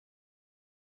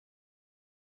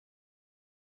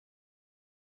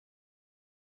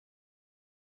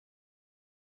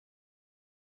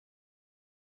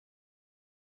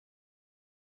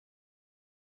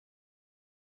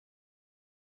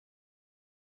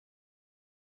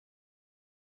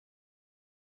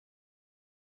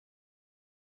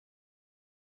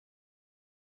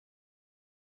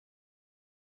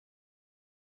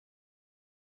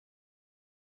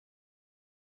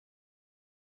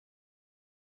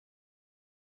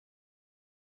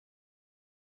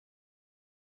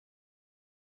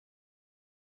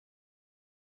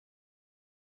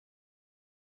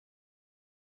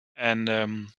And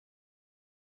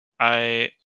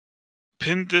I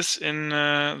pinned this in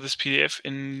this PDF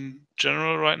in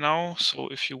general right now. So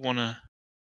if you want to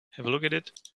have a look at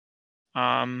it,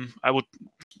 I would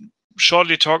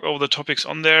shortly talk over the topics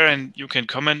on there, and you can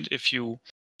comment if you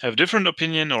have a different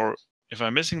opinion or if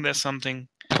I'm missing there something.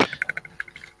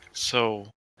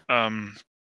 So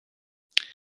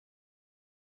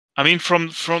I mean, from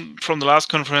the last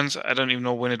conference, I don't even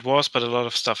know when it was, but a lot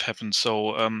of stuff happened.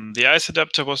 So the ICE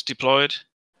adapter was deployed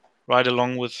right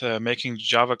along with making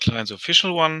Java clients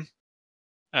official one.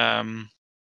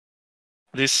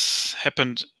 This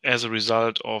happened as a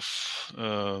result of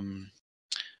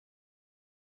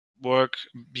work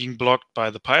being blocked by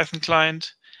the Python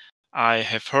client. I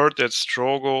have heard that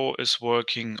Strogo is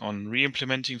working on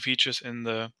re-implementing features in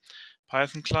the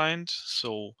Python client,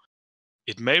 so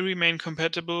it may remain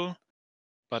compatible.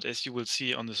 But as you will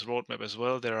see on this roadmap as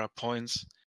well, there are points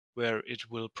where it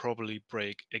will probably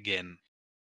break again.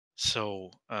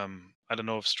 So I don't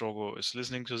know if Strogo is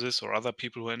listening to this or other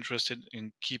people who are interested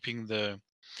in keeping the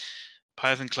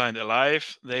Python client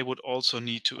alive. They would also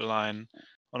need to align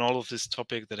on all of this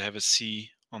topic that have a C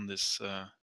on this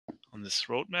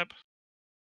roadmap.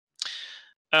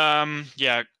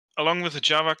 Yeah, along with the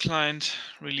Java client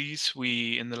release,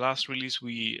 in the last release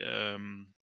we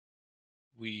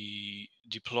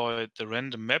deployed the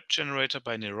random map generator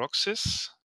by Neuroxys,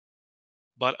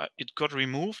 but it got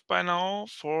removed by now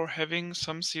for having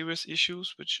some serious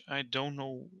issues, which I don't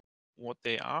know what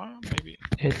they are. Maybe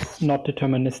it's not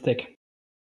deterministic.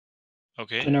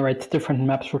 Okay. Generates different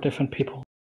maps for different people.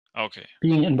 Okay.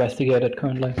 Being investigated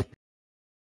currently.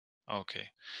 Okay.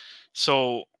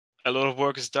 So a lot of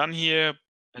work is done here,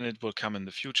 and it will come in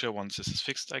the future once this is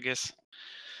fixed, I guess.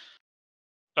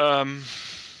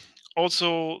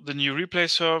 Also, the new replay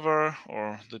server,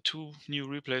 or the 2 new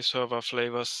replay server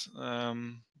flavors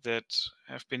that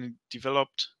have been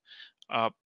developed,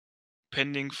 are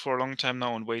pending for a long time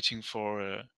now and waiting for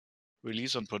a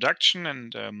release on production.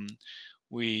 And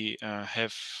we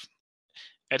have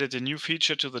added a new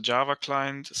feature to the Java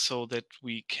client so that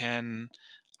we can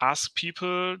ask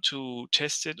people to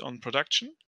test it on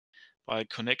production by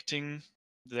connecting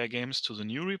their games to the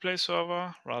new replay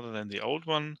server rather than the old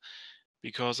one,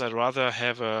 because I'd rather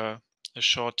have a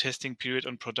short testing period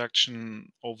on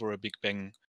production over a big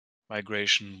bang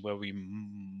migration where we,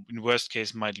 in worst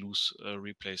case, might lose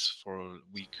replays for a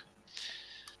week.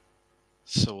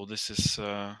 So this is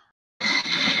the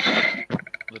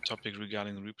topic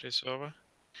regarding the replay server.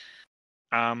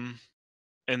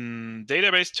 In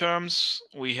database terms,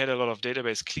 we had a lot of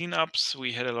database cleanups.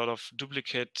 We had a lot of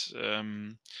duplicate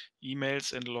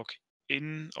emails and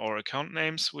login or account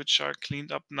names, which are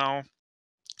cleaned up now.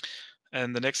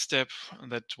 And the next step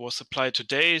that was applied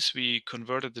today is we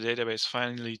converted the database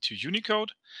finally to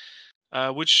Unicode,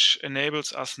 which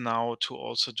enables us now to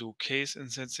also do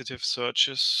case-insensitive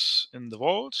searches in the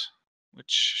vault,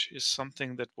 which is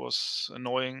something that was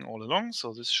annoying all along.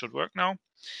 So this should work now.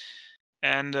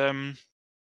 And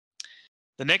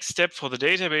the next step for the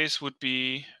database would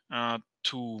be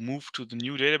to move to the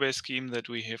new database scheme that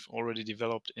we have already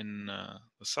developed in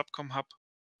the Subcom Hub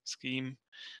scheme.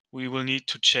 We will need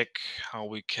to check how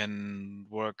we can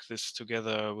work this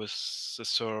together with the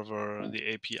server,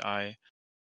 the API.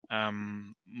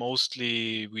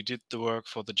 Mostly we did the work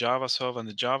for the Java server and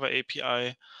the Java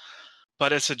API,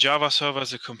 but as a Java server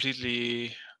is a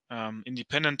completely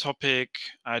independent topic,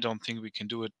 I don't think we can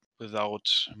do it without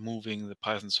moving the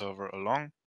Python server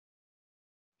along.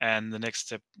 And the next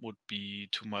step would be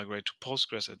to migrate to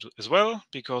Postgres as well,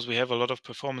 because we have a lot of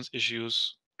performance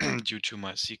issues due to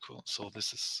MySQL. So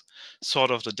this is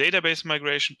sort of the database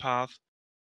migration path.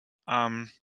 On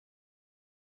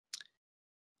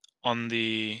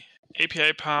the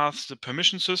API path, the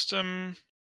permission system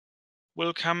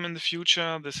will come in the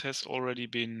future. This has already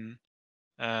been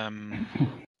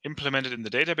implemented in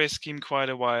the database scheme quite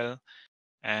a while.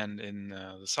 And in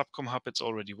the Subcom Hub, it's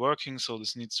already working. So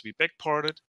this needs to be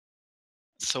backported.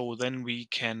 So then we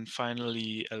can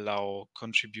finally allow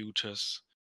contributors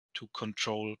to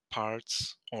control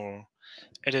parts or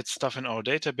edit stuff in our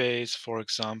database. For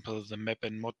example, the map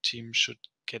and mod team should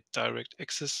get direct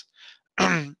access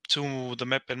to the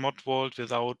map and mod vault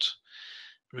without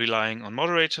relying on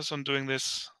moderators on doing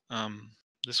this.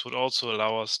 This would also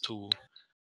allow us to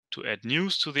add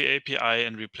news to the API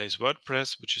and replace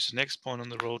WordPress, which is the next point on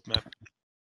the roadmap.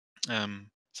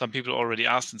 Some people already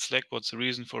asked in Slack, what's the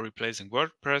reason for replacing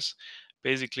WordPress?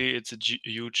 Basically, it's a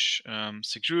huge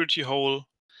security hole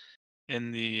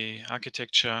in the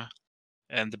architecture,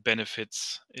 and the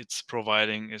benefits it's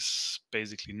providing is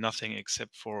basically nothing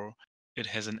except for it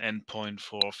has an endpoint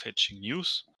for fetching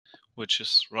news. which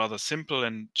is rather simple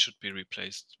and should be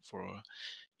replaced for an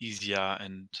easier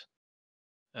and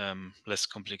less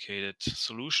complicated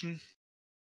solution.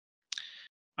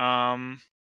 The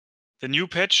new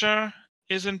patcher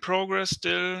is in progress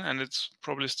still, and it's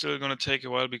probably still going to take a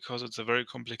while because it's a very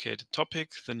complicated topic.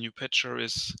 The new patcher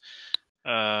is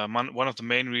one of the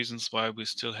main reasons why we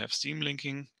still have Steam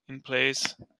linking in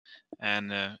place,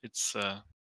 and there's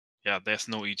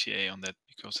no ETA on that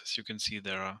because, as you can see,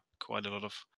 there are quite a lot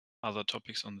of other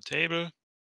topics on the table.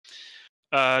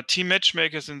 Team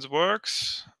matchmaker is in the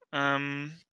works.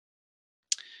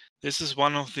 This is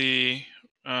one of the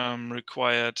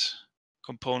required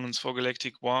components for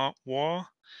Galactic War.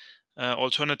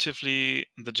 Alternatively,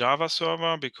 the Java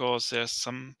server, because there's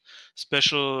some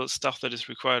special stuff that is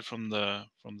required from the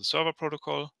server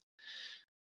protocol.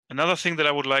 Another thing that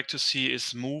I would like to see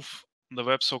is move the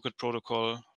WebSocket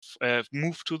protocol,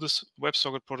 move to this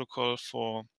WebSocket protocol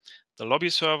for the lobby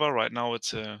server. Right now,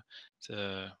 it's a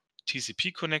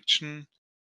TCP connection,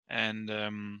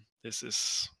 and this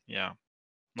is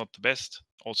not the best.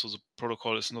 Also, the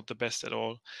protocol is not the best at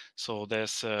all. So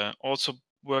there's also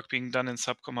work being done in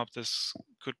Subcom Hub. This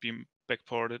could be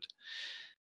backported,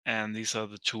 and these are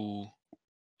the two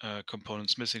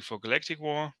components missing for Galactic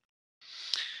War.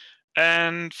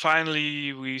 And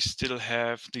finally, we still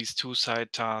have these two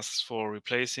side tasks for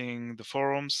replacing the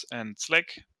forums and Slack,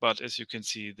 but as you can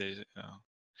see, they are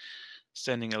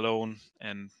standing alone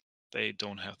and they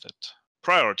don't have that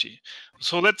priority.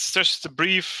 So that's just a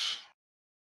brief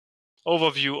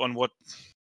overview on what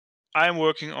I'm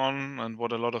working on and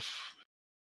what a lot of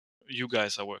you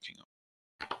guys are working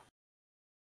on.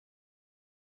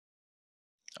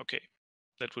 Okay,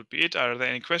 that would be it. Are there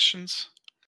any questions?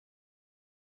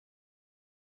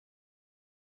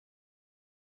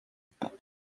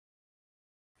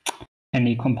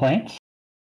 Any complaints?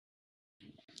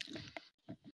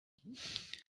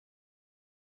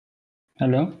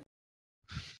 Hello?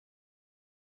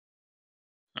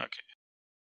 Okay.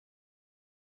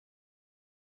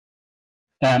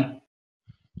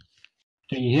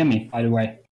 Do you hear me, by the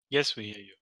way? Yes, we hear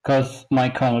you. Because my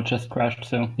kernel just crashed,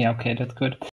 so yeah, okay, that's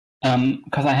good.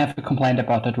 Because I have a complaint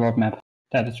about that roadmap.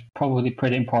 That is probably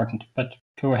pretty important, but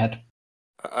go ahead.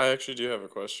 I actually do have a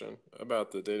question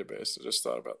about the database. I just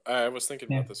thought about. I was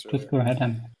thinking about this earlier. Just go ahead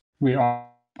and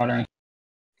reordering.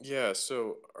 Yeah,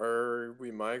 so are we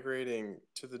migrating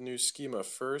to the new schema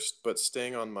first, but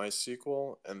staying on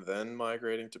MySQL and then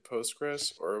migrating to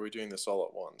Postgres, or are we doing this all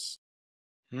at once?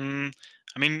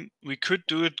 I mean, we could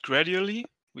do it gradually.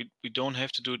 We don't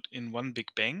have to do it in one big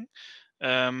bang,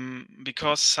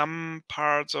 because some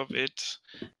parts of it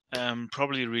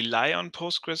probably rely on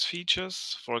Postgres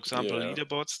features, for example,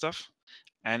 leaderboard stuff.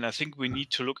 And I think we need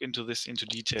to look into this into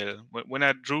detail. When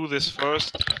I drew this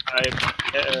first,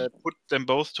 I put them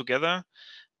both together,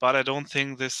 but I don't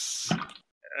think this.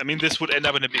 I mean, this would end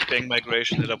up in a big bang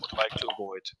migration that I would like to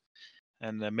avoid.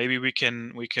 And maybe we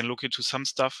can look into some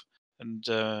stuff and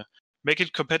make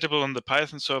it compatible on the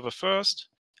Python server first,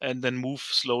 and then move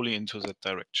slowly into that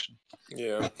direction.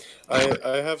 Yeah,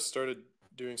 I have started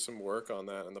doing some work on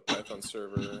that in the Python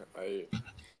server. I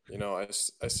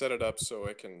set it up so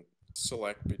I can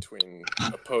select between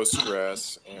a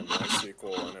Postgres and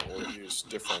MySQL, and it will use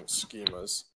different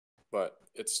schemas, but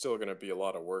it's still going to be a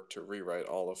lot of work to rewrite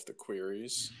all of the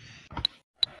queries.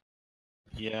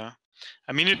 Yeah,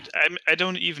 I mean, I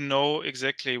don't even know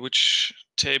exactly which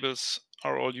tables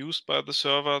are all used by the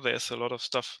server. There's a lot of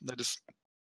stuff that is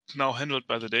now handled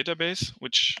by the database,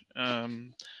 which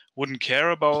wouldn't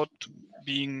care about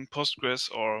being Postgres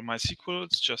or MySQL.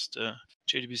 It's just a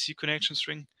JDBC connection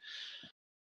string.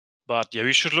 But yeah,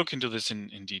 we should look into this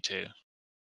in detail.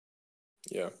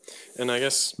 Yeah, and I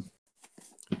guess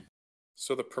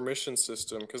so. The permission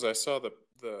system, because I saw the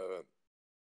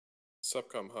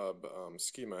Subcom Hub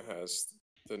schema has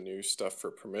the new stuff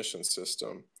for permission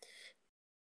system.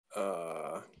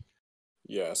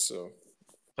 Yeah, so.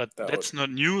 But that's not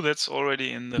new. That's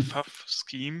already in the FAF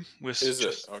scheme. We're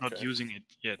just not using it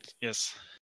yet. Yes.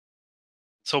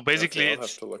 So basically, I'll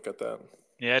have to look at that.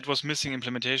 Yeah, it was missing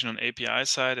implementation on API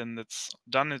side, and it's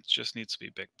done. It just needs to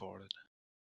be backported.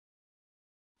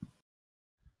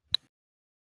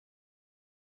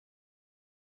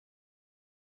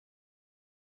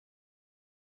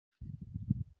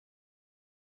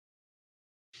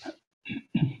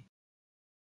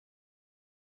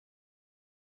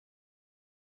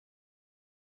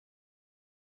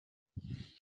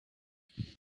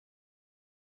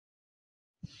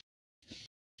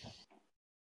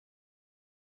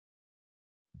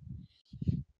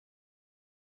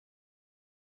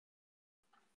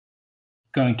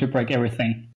 Going to break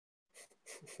everything.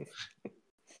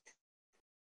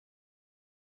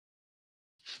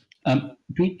 Do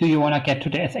you want to get to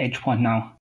the SH point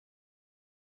now?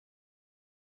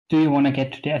 Do you want to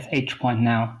get to the SH point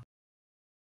now?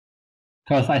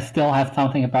 Because I still have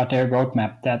something about their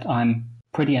roadmap that I'm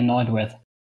pretty annoyed with.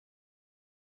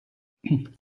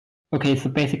 Okay, so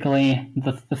basically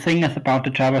the thing is about the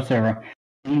Java server.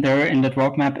 In that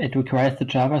roadmap, it requires the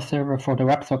Java server for the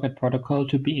WebSocket protocol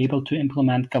to be able to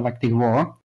implement galactic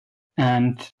war.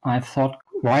 And I've thought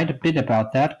quite a bit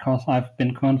about that because I've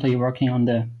been currently working on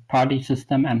the party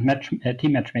system and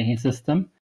team matchmaking system.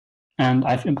 And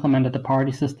I've implemented the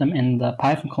party system in the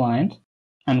Python client.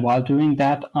 And while doing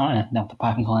that, not the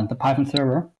Python client, the Python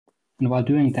server. And while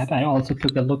doing that, I also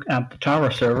took a look at the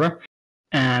Java server.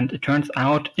 And it turns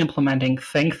out implementing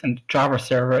things in the Java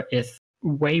server is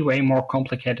way, way more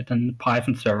complicated than the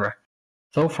Python server.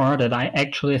 So far that I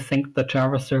actually think the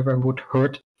Java server would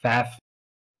hurt Vav.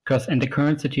 Because in the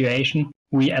current situation,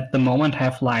 we at the moment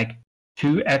have like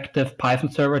 2 active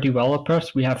Python server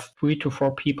developers. We have 3 to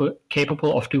 4 people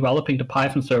capable of developing the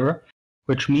Python server,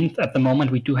 which means at the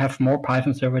moment we do have more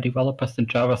Python server developers than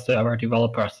Java server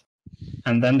developers.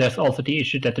 And then there's also the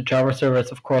issue that the Java server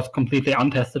is, of course, completely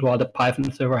untested while the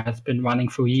Python server has been running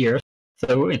for years.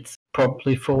 So it's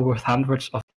probably full with hundreds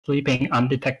of sleeping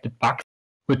undetected bugs,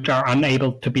 which are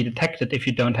unable to be detected if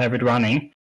you don't have it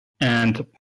running. And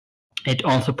it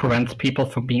also prevents people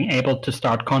from being able to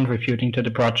start contributing to the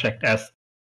project, as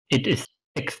it is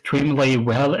extremely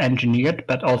well engineered,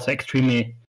 but also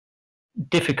extremely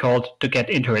difficult to get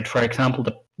into it. For example,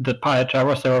 the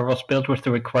Java server was built with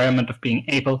the requirement of being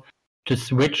able to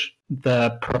switch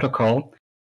the protocol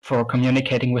for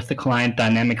communicating with the client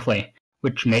dynamically,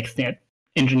 which makes the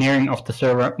engineering of the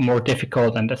server more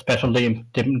difficult, and especially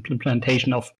the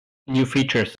implementation of new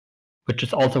features, which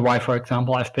is also why, for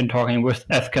example, I've been talking with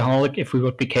Eskaholic if we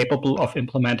would be capable of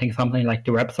implementing something like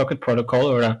the WebSocket protocol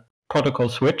or a protocol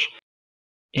switch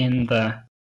in the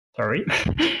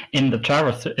in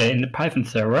the Python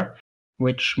server,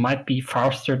 which might be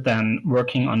faster than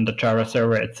working on the Java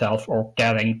server itself or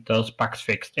getting those bugs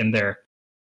fixed in there,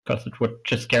 because it would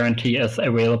just guarantee us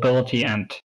availability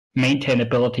and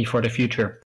maintainability for the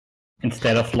future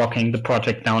instead of locking the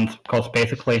project down. Because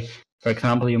basically, for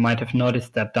example, you might have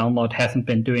noticed that download hasn't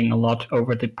been doing a lot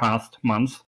over the past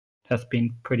months. It has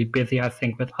been pretty busy, I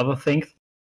think, with other things.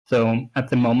 So at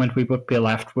the moment, we would be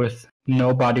left with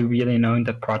nobody really knowing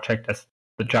the project, as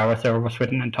the Java server was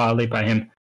written entirely by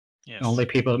him. Yes. The only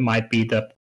people might be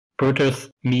the Brutus,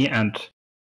 me, and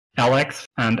Alex.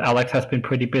 And Alex has been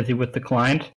pretty busy with the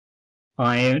client.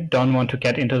 I don't want to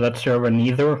get into that server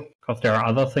neither, because there are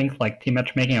other things like team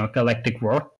matchmaking or galactic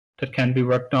war that can be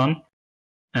worked on.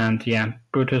 And yeah,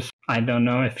 Brutus, I don't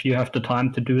know if you have the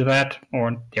time to do that,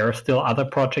 or there are still other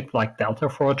projects like Delta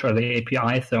Forge or the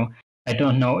API, so I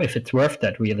don't know if it's worth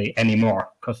that really anymore,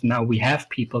 because now we have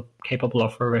people capable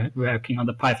of working on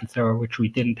the Python server, which we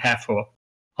didn't have for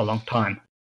a long time.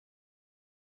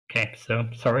 Okay, so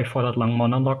sorry for that long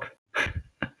monologue.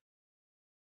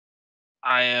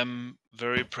 I am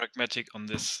very pragmatic on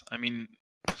this. I mean,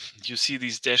 you see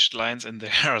these dashed lines and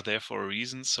they are there for a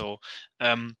reason. So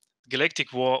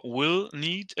Galactic War will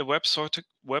need a WebSocket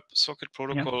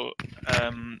protocol.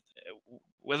 Yeah.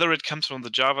 Whether it comes from the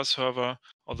Java server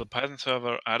or the Python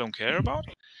server, I don't care about.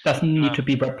 Doesn't need to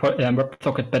be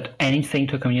WebSocket, but anything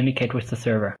to communicate with the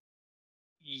server.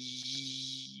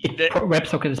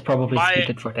 WebSocket is probably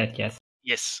suited for that, yes.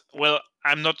 Yes. Well,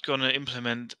 I'm not going to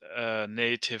implement a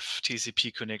native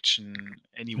TCP connection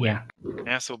anyway.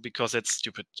 Yeah. So because that's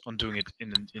stupid on doing it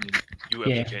in a new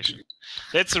application.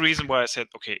 That's the reason why I said,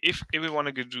 okay, if we want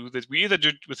to do this, we either do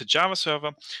it with the Java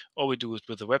server or we do it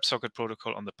with the WebSocket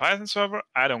protocol on the Python server.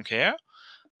 I don't care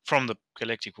from the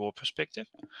Galactic War perspective.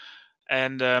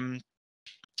 And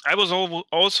I was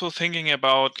also thinking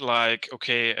about like,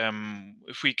 okay,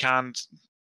 if we can't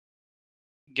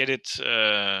get it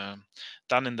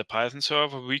done in the Python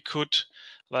server, we could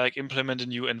like implement a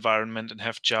new environment and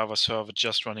have Java server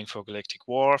just running for Galactic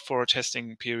War for a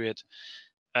testing period.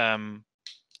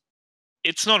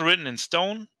 It's not written in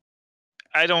stone.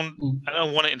 I don't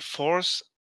want to enforce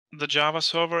the Java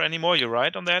server anymore. You're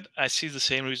right on that. I see the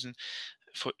same reason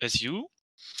as you,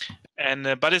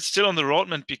 and but it's still on the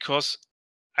roadmap because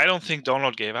I don't think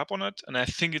Download gave up on it, and I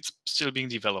think it's still being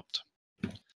developed.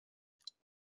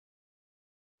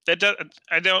 I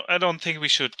don't think we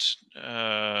should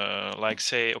like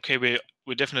say, okay,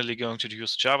 we're definitely going to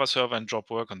use Java server and drop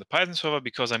work on the Python server,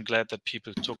 because I'm glad that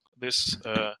people took this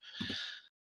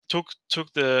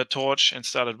took the torch and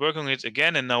started working on it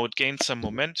again, and now it gained some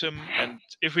momentum. And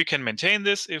if we can maintain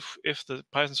this, if the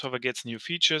Python server gets new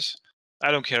features,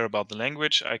 I don't care about the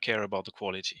language, I care about the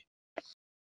quality.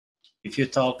 if you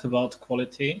talk about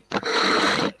quality,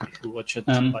 if you watch it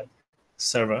by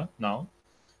server now,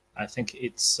 I think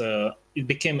it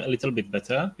became a little bit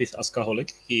better with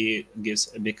Askaholic. He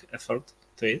gives a big effort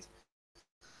to it,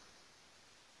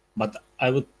 but I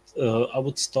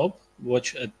would stop,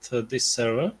 watch at this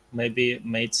server, maybe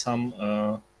made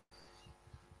some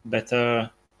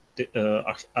better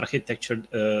architecture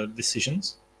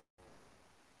decisions,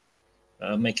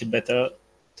 make it better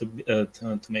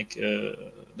to make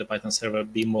the Python server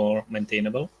be more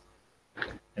maintainable,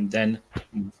 and then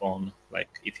move on. Like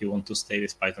if you want to stay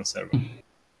with Python server.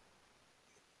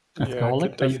 Yeah, it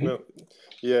could definitely.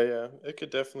 Yeah, it could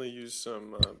definitely use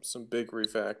some big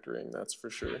refactoring. That's for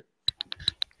sure.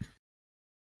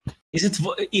 Is it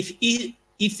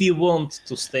if you want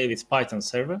to stay with Python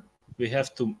server, we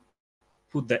have to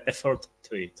put the effort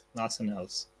to it, nothing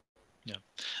else. Yeah,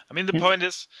 I mean the point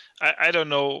is, I don't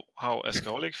know how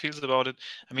Askaholic feels about it.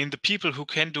 I mean the people who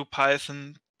can do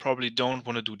Python probably don't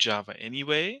want to do Java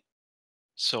anyway,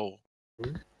 so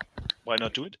why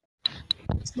not do it?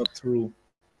 It's not true.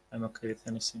 I'm okay with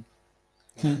anything.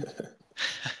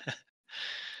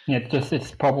 Yeah,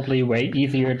 it's probably way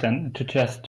easier than to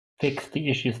just fix the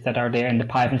issues that are there in the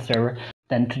Python server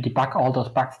than to debug all those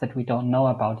bugs that we don't know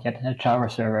about yet in a Java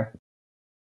server.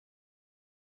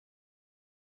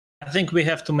 I think we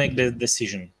have to make the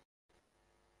decision.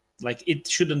 Like it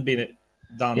shouldn't be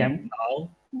done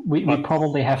now. We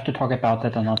probably have to talk about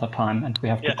that another time, and we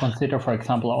have to consider, for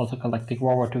example, also Galactic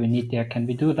War. What do we need there? Can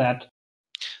we do that?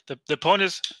 The point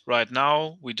is, right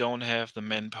now we don't have the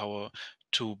manpower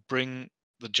to bring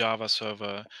the Java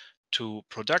server to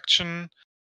production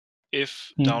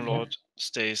if download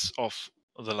stays off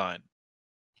the line.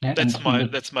 Yeah,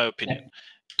 that's my opinion.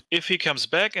 If he comes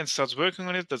back and starts working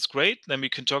on it, that's great. Then we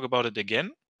can talk about it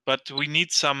again. But we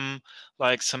need some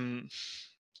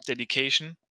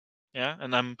dedication. Yeah,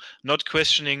 and I'm not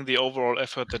questioning the overall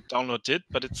effort that download did,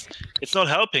 but it's not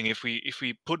helping if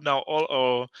we put now all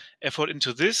our effort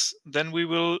into this, then we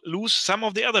will lose some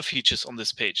of the other features on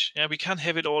this page. Yeah, we can't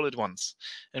have it all at once,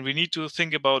 and we need to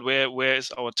think about where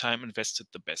is our time invested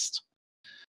the best.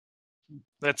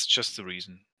 That's just the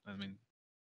reason. I mean,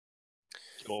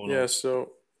 yeah.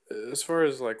 So as far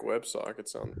as like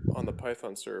WebSockets on the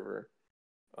Python server,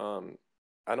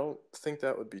 I don't think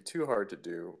that would be too hard to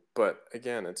do. But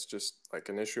again, it's just like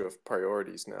an issue of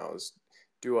priorities now. Is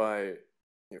do I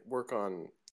work on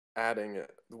adding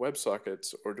the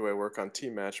WebSockets, or do I work on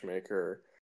Team Matchmaker,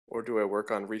 or do I work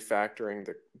on refactoring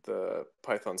the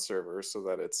Python server so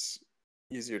that it's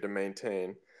easier to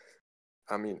maintain?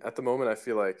 I mean, at the moment, I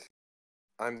feel like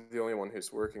I'm the only one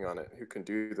who's working on it who can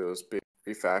do those big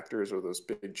refactors or those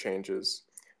big changes.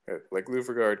 Like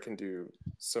Louvergard can do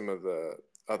some of the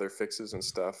other fixes and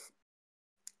stuff,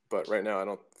 but right now I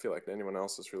don't feel like anyone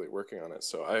else is really working on it.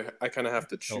 So I kind of have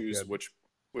to choose which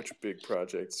big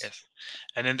projects. Yes,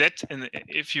 and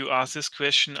if you ask this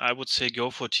question, I would say go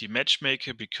for Team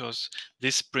Matchmaker, because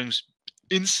this brings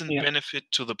instant benefit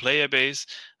to the player base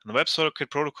and the WebSocket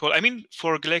protocol. I mean,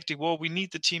 for Galactic War, we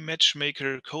need the Team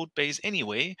Matchmaker code base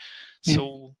anyway.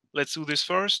 So let's do this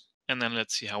first, and then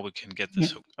let's see how we can get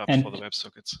this hooked up for the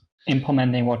WebSockets.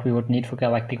 Implementing what we would need for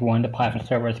Galactic War in the Python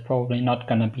server is probably not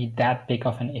going to be that big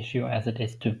of an issue as it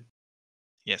is to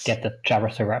get the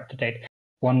Java server up to date.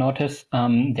 One notice,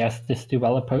 there's this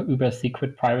developer Uber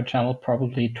secret private channel.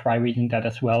 Probably try reading that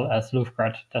as well, as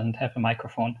Louvergard doesn't have a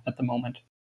microphone at the moment.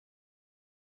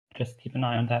 Just keep an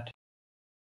eye on that.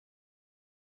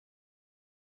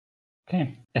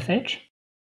 Okay, SH?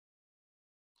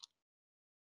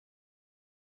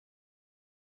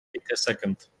 Take a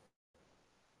second.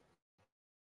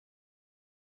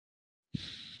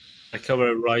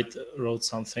 I wrote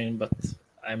something, but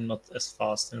I'm not as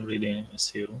fast in reading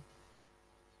as you.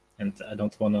 And I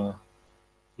don't want to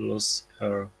lose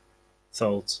her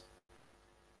thoughts.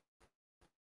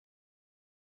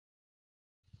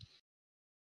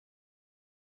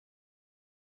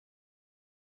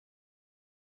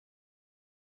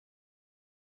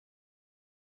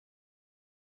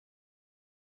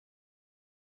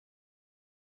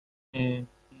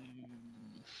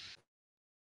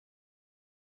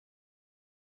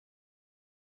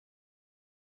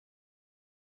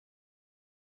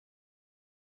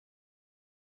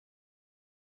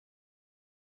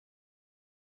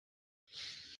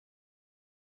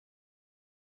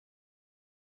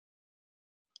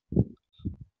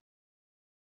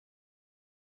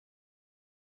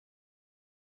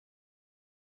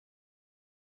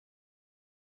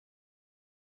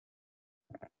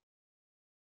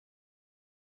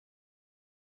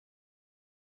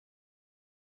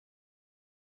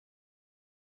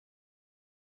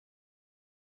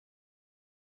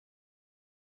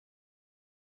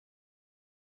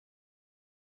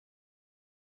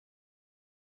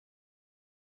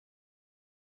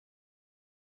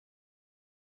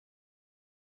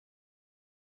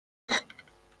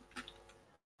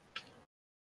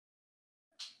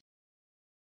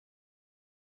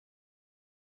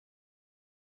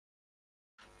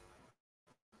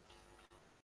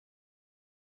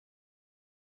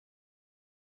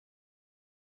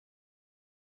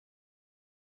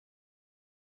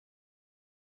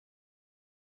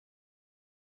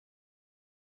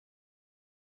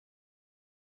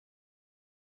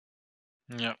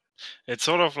 Yeah, it's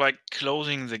sort of like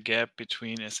closing the gap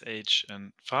between SH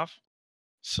and FAV.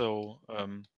 So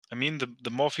I mean, the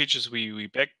more features we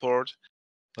backport,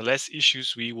 the less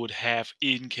issues we would have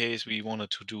in case we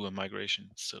wanted to do a migration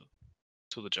still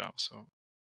to the Java. So,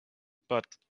 but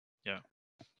yeah.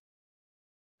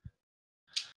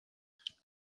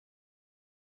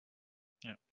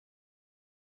 Yeah.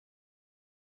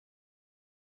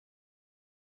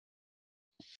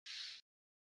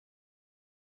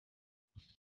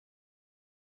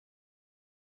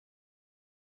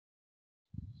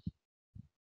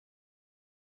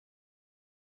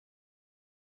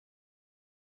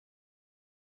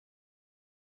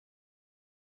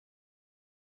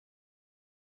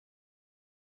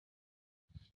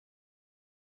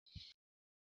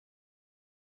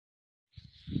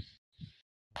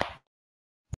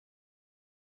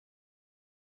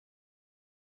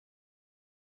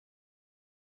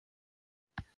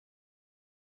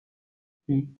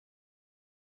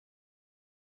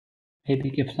 Maybe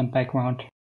give some background.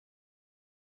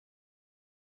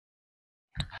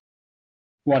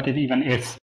 What it even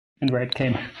is and where it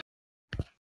came.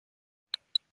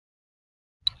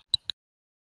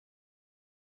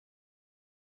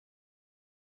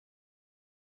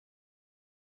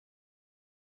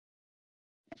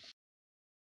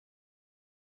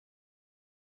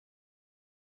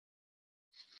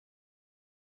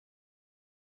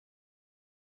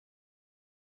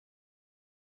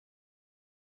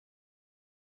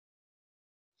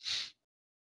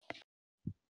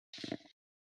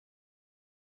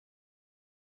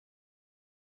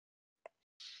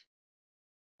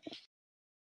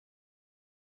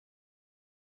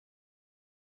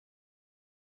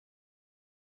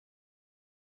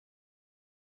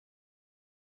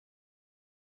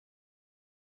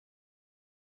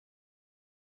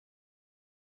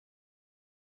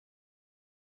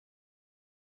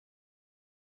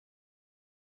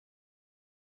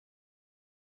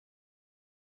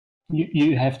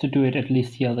 You have to do it at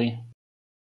least yearly.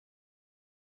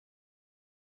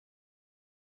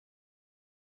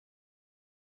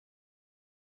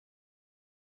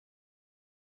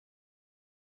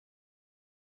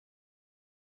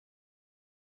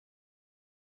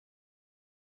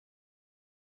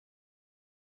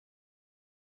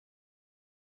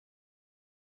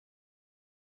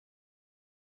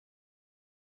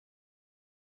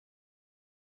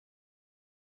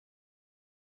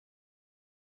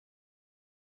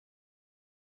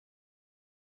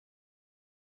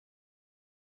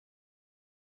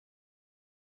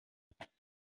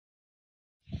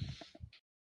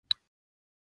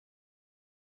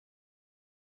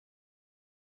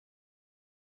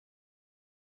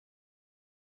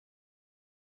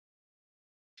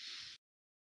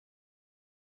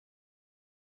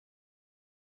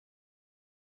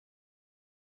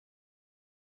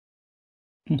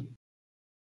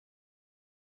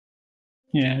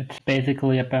 Yeah, it's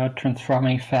basically about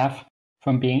transforming FAF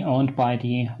from being owned by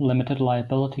the limited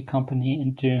liability company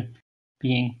into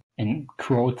being, in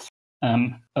quotes,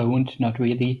 owned, not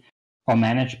really, or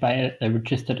managed by a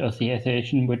registered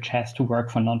association which has to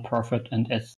work for non-profit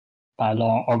and is by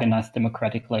law organized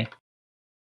democratically.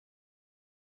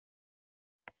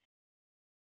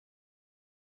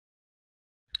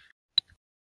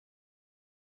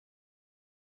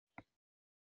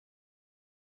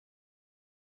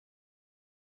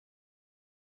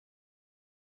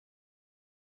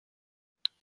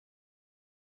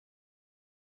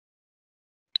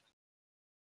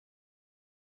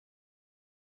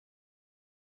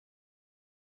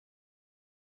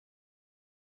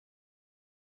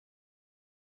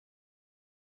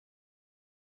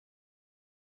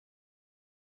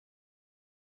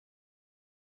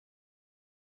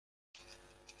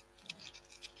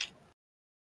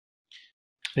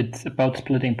 It's about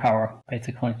splitting power,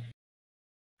 basically.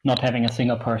 Not having a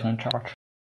single person in charge.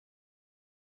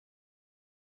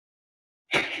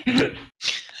 I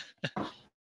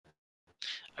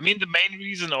mean, the main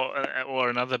reason or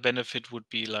another benefit would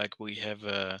be like we have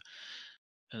an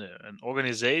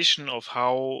organization of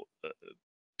how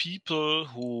people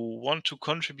who want to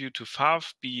contribute to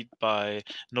FAV, be it by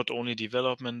not only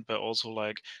development, but also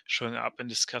like showing up and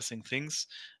discussing things.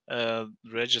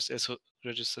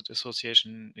 Registered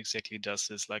association exactly does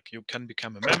this. Like you can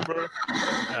become a member.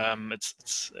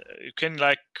 It's you can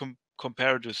like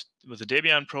compare it with the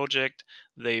Debian project.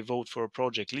 They vote for a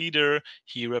project leader.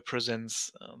 He represents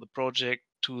the project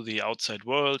to the outside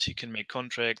world. He can make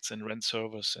contracts and rent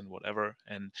servers and whatever.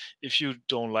 And if you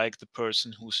don't like the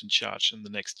person who's in charge in the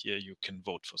next year, you can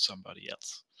vote for somebody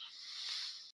else.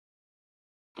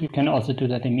 You can also do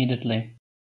that immediately.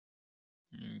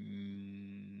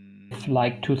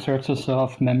 like 2/3 or so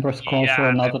of members call for Yeah,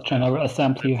 another general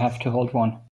assembly, you have to hold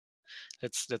one.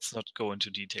 let's not go into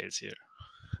details here.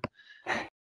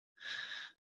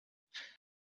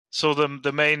 So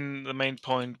the main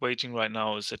point waiting right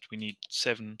now is that we need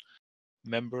 7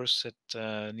 members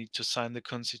that need to sign the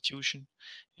constitution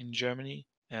in Germany,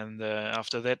 and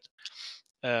after that,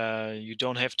 you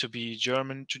don't have to be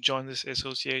German to join this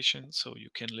association, so you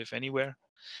can live anywhere.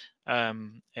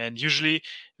 And usually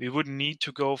we wouldn't need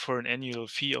to go for an annual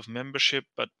fee of membership,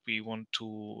 but we want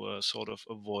to sort of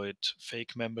avoid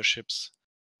fake memberships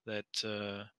that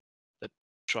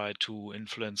try to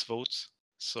influence votes.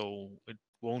 So it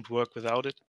won't work without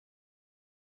it.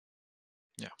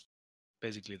 Yeah,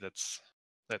 basically that's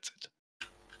it.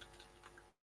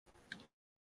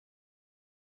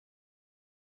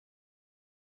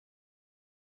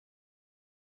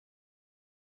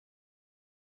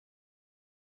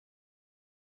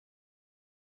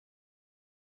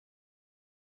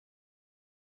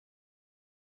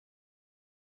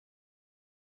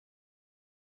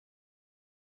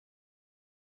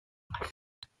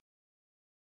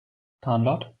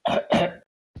 Download.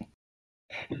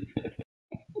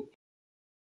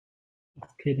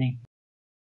 Just kidding.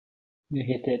 You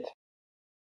hit it.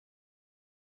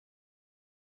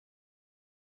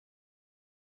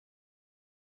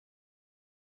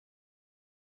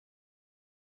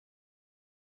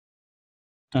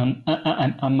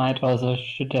 I might also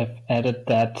should have added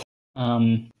that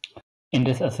in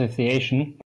this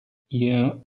association,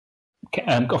 you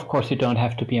can, of course, you don't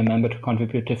have to be a member to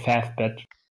contribute to FAF, but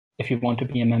if you want to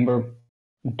be a member,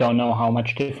 don't know how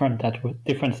much difference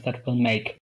that will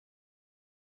make.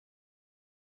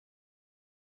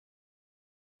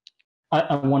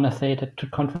 I want to say that to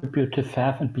contribute to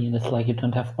FAF and be in this, like, you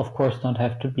don't have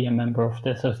to be a member of the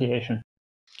association.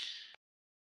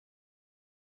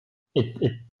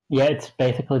 It's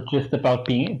basically just about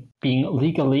being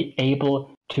legally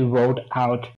able to vote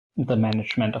out the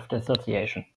management of the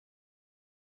association.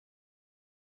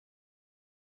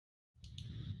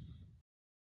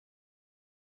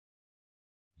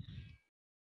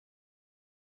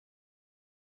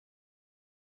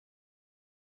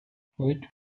 Good.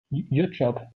 Your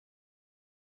job.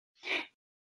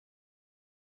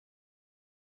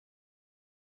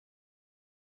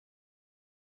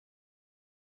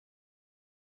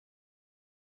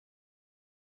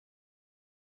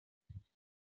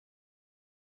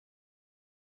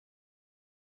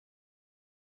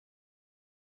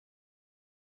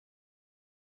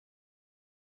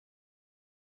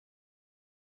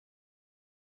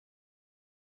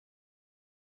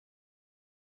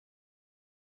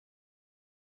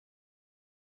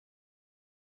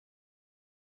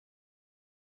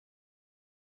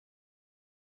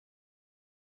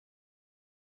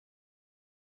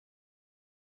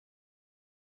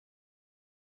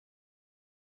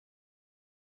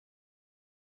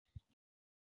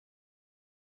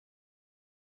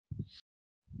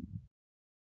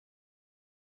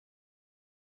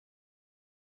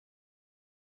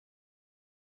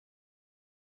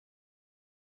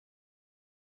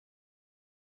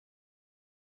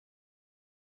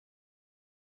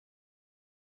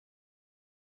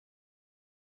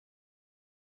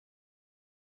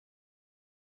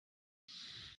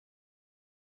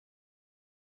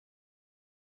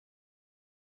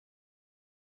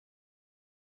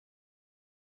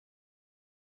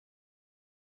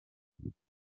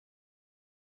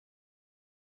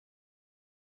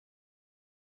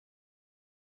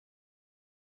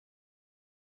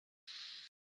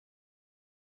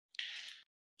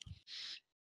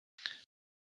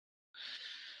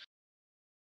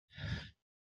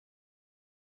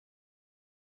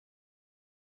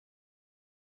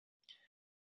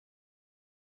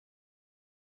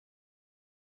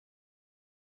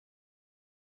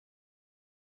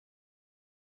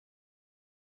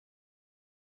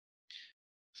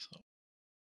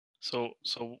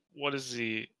 So what is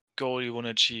the goal you want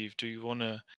to achieve? Do you want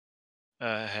to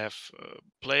have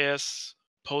players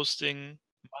posting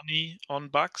money on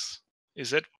bugs?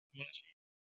 Is that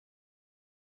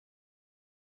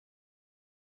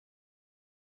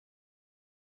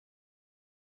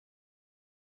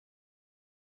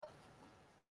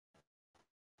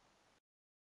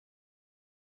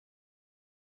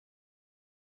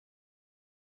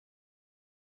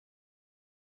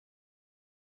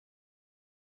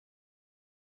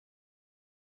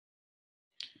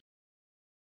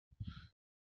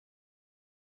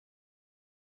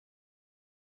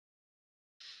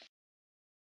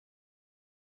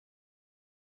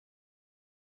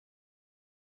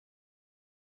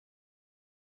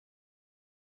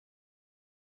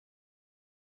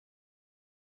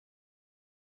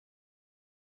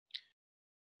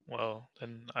Well,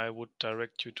 then I would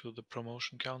direct you to the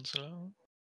promotion counselor.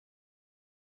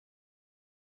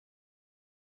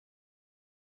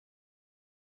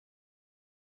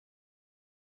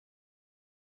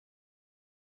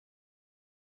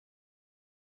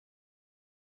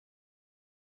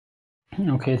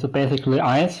 Okay, so basically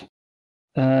ICE.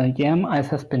 ICE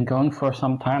has been going for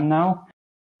some time now.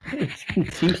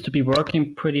 It seems to be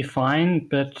working pretty fine,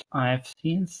 but I've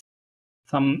seen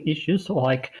some issues.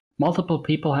 Like multiple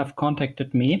people have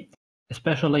contacted me,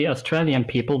 especially Australian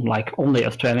people, like only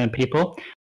Australian people.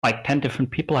 Like 10 different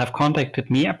people have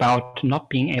contacted me about not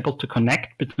being able to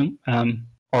connect between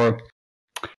or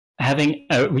having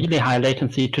a really high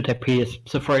latency to their peers.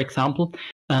 So, for example,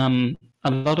 a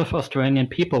lot of Australian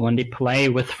people, when they play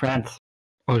with friends,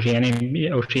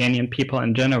 Oceanian people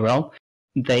in general,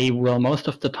 they will most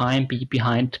of the time be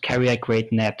behind carrier grade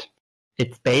net.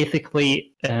 It's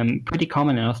basically pretty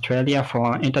common in Australia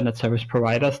for internet service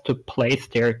providers to place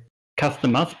their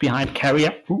customers behind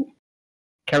carrier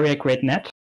grade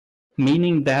net,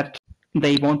 meaning that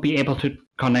they won't be able to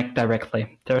connect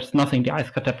directly. There's nothing the ICE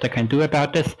adapter can do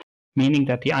about this, meaning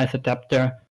that the ICE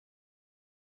adapter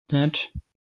that's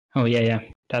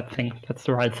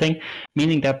the right thing,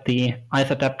 meaning that the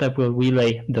ICE adapter will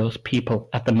relay those people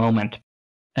at the moment.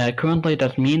 Currently,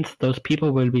 that means those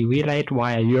people will be relayed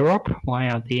via Europe,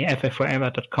 via the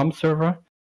ffforever.com server,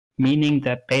 meaning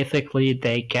that basically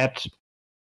they get,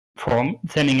 from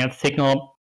sending a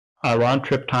signal, a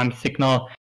round-trip time signal,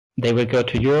 they will go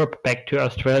to Europe, back to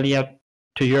Australia,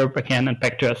 to Europe again, and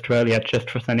back to Australia just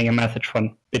for sending a message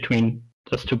from between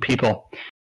those two people,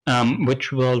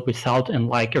 which will result in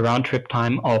like a round-trip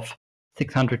time of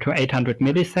 600 to 800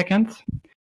 milliseconds.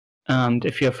 And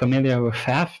if you're familiar with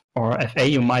FAF or FA,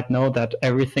 you might know that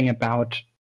everything about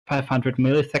 500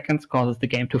 milliseconds causes the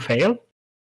game to fail.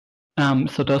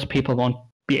 So those people won't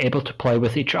be able to play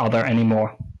with each other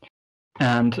anymore.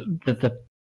 And the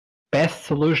best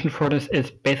solution for this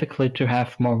is basically to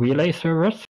have more relay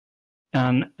servers.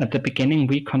 At the beginning,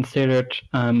 we considered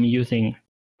using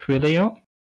Twilio.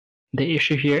 The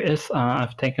issue here is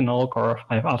I've taken a look, or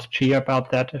I've asked Gia about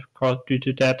that, of course, due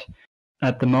to that.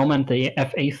 At the moment, the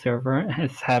FA server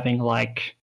is having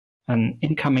like an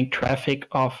incoming traffic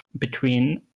of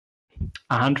between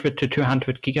 100 to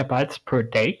 200 gigabytes per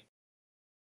day.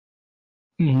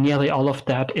 Nearly all of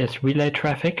that is relay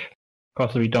traffic,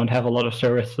 because we don't have a lot of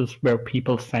services where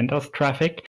people send us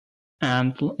traffic.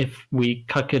 And if we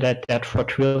calculate that for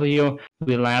Twilio,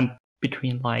 we land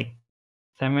between like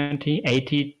 70,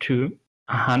 80 to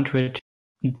 $100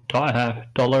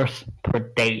 per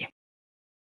day.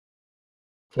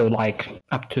 So like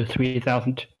up to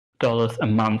 $3,000 a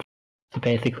month. So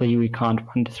basically we can't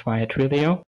run this via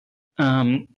Twilio.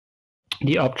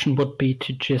 The option would be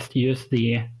to just use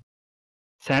the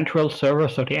central server,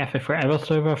 so the FA Forever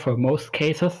server for most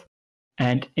cases.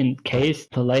 And in case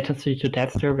the latency to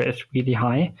that server is really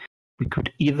high, we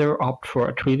could either opt for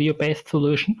a Twilio-based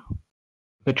solution,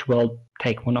 which will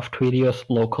take one of Twilio's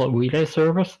local relay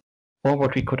servers, or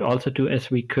what we could also do is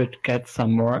we could get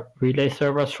some more relay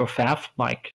servers for FAF,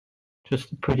 like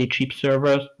just pretty cheap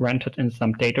servers rented in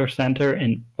some data center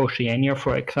in Oceania,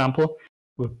 for example,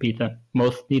 would be the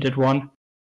most needed one.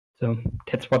 So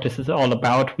that's what this is all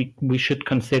about. We should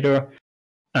consider,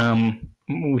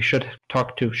 we should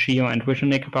talk to Shio and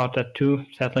Visionik about that too.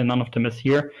 Sadly, none of them is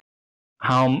here.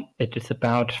 How it is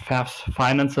about FAF's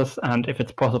finances and if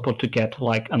it's possible to get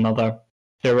like another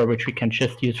server which we can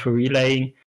just use for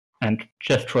relaying and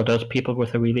just for those people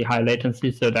with a really high latency,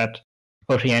 so that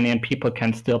Oceanian people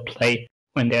can still play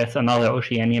when there's another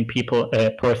Oceanian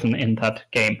person in that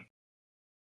game.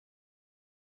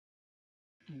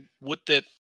 Would that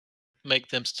make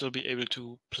them still be able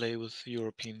to play with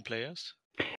European players?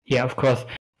 Yeah, of course.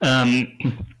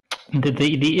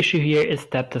 The issue here is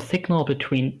that the signal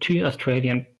between two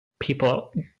Australian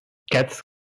people gets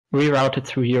rerouted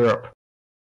through Europe.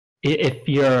 If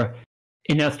you're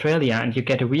in Australia and you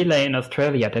get a relay in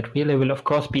Australia, that relay will of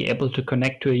course be able to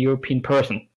connect to a European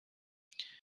person.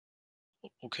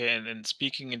 Okay, and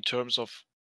speaking in terms of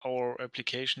our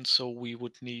application, so we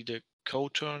would need a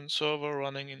co-turn server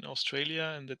running in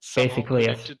Australia, and that's somehow Basically,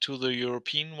 connected yes. to the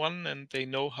European one, and they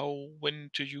know when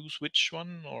to use which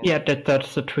one? Or? Yeah,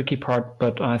 that's the tricky part,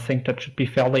 but I think that should be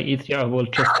fairly easy. I will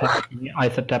just have the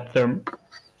ICE adapter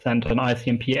send an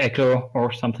ICMP echo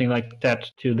or something like that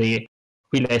to the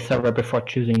relay server before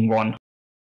choosing one.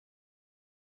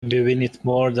 Maybe we need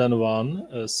more than one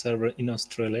server in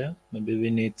Australia. Maybe we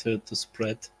need to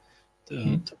spread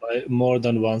to buy more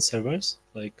than one servers,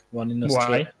 like one in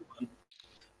Australia,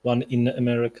 one in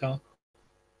America.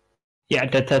 Yeah,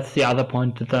 that's the other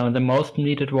point. The most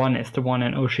needed one is the one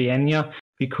in Oceania.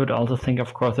 We could also think,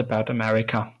 of course, about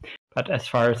America. But as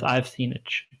far as I've seen, it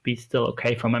should be still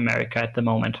okay from America at the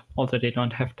moment. Also, they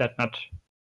don't have that much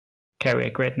carrier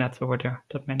grade nets over there,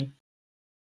 that many.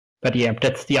 But yeah,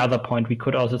 that's the other point. We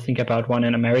could also think about one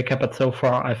in America, but so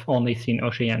far I've only seen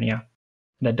Oceania.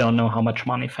 And I don't know how much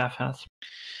money FAF has.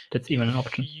 That's even an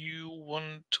option. If you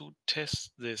want to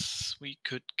test this, we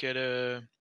could get a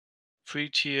free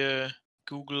tier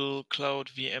Google Cloud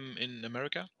VM in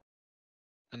America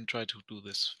and try to do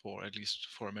this for at least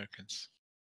for Americans.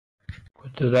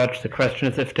 Could do that. The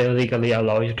question is if they legally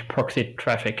allow you to proxy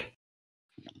traffic.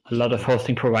 A lot of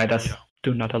hosting providers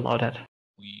do not allow that.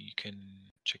 We can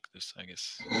check this, I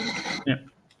guess. Yeah.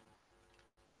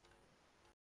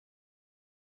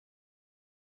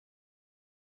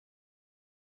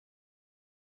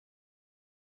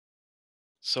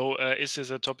 So is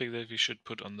this a topic that we should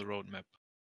put on the roadmap?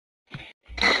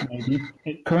 Maybe.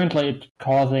 Currently, it's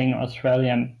causing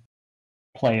Australian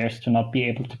players to not be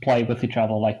able to play with each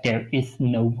other. Like, there is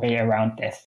no way around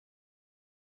this.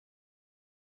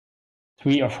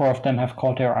 3 or 4 of them have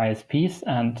called their ISPs,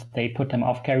 and they put them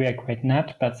off carrier grade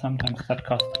net, but sometimes that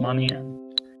costs money,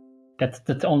 and that's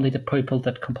only the people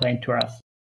that complain to us.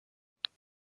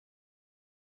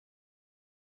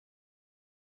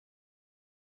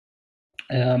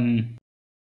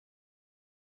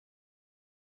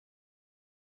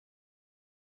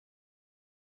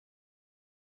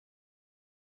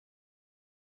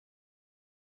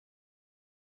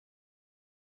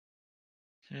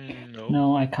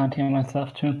 No, I can't hear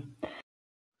myself too.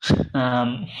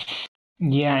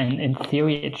 Yeah, in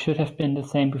theory it should have been the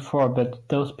same before, but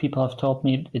those people have told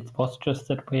me it was just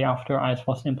that way after ICE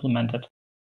was implemented.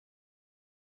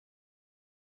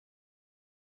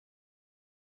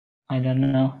 I don't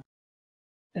know.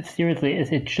 Seriously,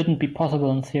 it shouldn't be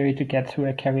possible in theory to get through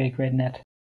a carrier grade net.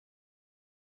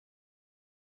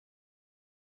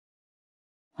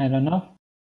 I don't know.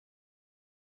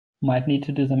 Might need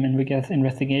to do some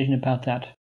investigation about that.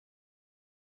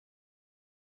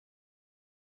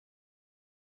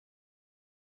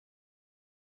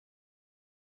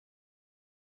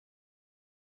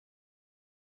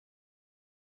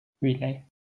 Relay.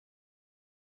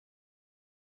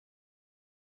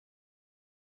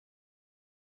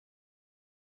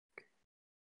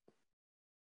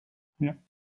 Yeah.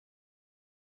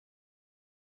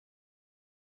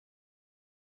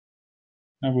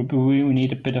 We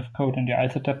need a bit of code in the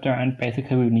ICE adapter, and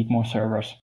basically we need more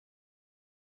servers.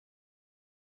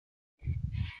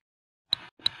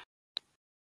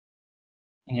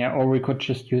 Yeah, or we could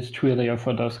just use Twilio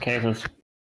for those cases,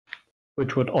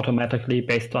 which would automatically,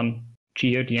 based on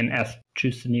GeoDNS,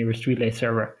 choose the nearest relay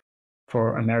server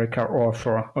for America or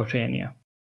for Oceania.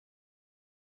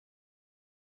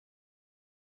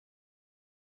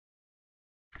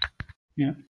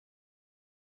 Yeah.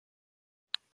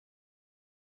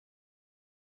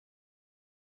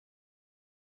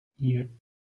 Yeah.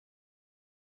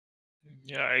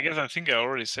 Yeah, I think I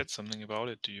already said something about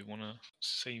it. Do you want to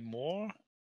say more?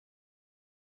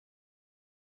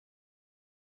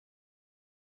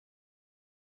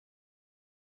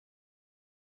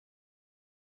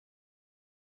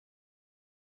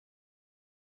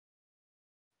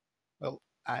 Well,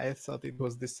 I thought it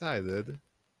was decided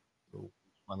which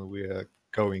one we are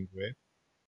going with.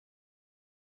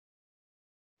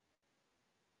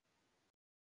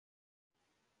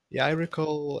 Yeah, I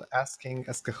recall asking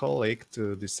Askaholic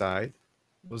to decide.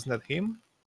 Wasn't that him?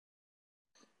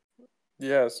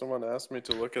 Yeah, someone asked me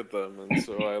to look at them, and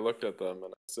so I looked at them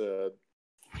and I said,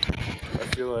 I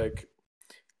feel like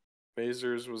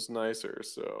Mazer's was nicer,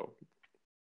 so.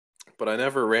 But I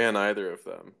never ran either of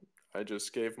them. I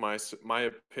just gave my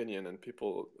opinion, and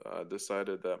people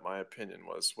decided that my opinion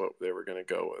was what they were going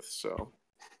to go with, so.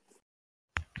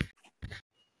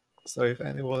 So if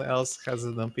anyone else has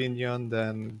an opinion,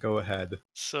 then go ahead.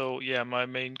 So yeah, my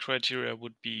main criteria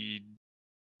would be,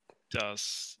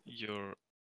 does your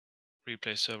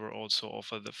replay server also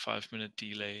offer the 5-minute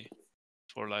delay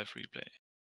for live replay?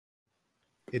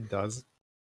 It does.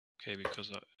 Okay,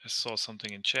 because I saw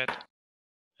something in chat,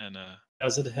 and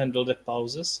does it handle the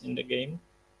pauses in the game?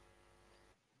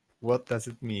 What does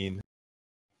it mean?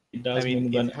 It does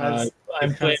mean when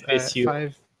I'm playing with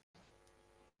you.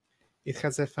 It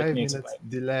has a 5-minute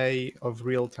delay of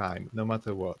real time, no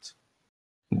matter what.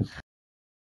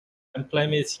 I'm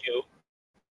playing with you.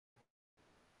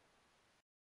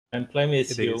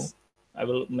 I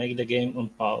will make the game on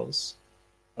pause.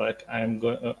 Like I'm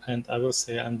going, and I will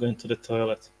say I'm going to the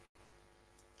toilet.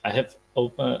 I have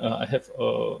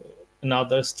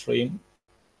another stream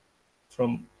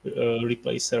from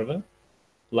replay server,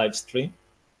 live stream,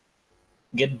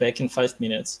 get back in 5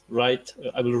 minutes,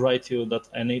 I will write you that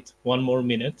I need 1 more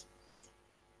minute,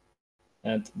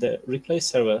 and the replay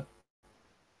server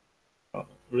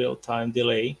real-time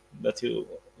delay that you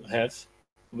have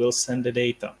will send the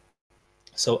data.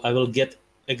 So I will get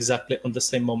exactly on the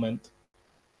same moment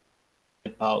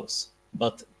the pause,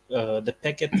 but the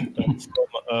packet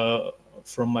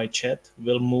from my chat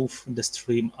will move the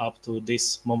stream up to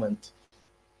this moment.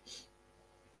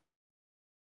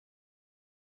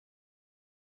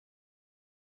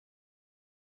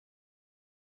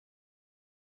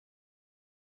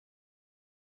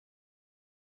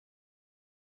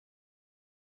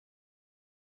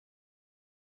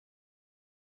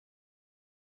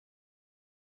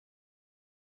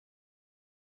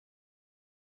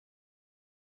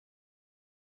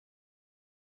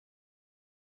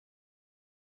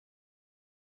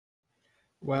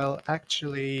 Well,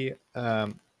 actually,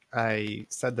 I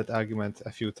said that argument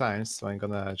a few times, so I'm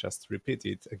gonna just repeat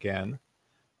it again.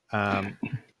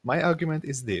 My argument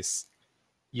is this.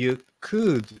 You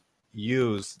could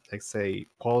use, like, say,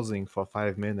 pausing for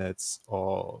 5 minutes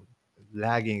or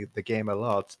lagging the game a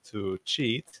lot to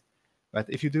cheat, but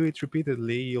if you do it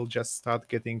repeatedly, you'll just start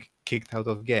getting kicked out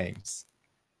of games.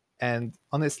 And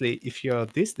honestly, if you're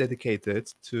this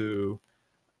dedicated to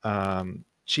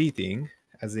cheating,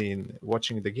 as in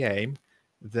watching the game,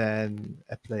 then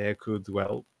a player could,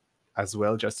 well, as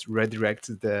well just redirect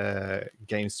the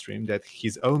game stream that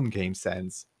his own game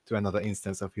sends to another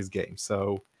instance of his game.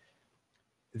 So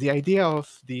the idea of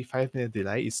the 5-minute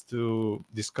delay is to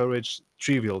discourage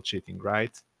trivial cheating,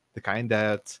 right? The kind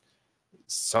that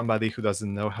somebody who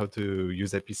doesn't know how to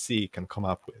use a PC can come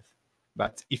up with.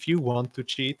 But if you want to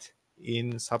cheat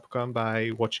in Subcom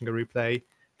by watching a replay,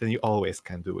 then you always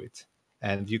can do it.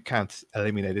 And you can't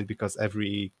eliminate it because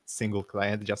every single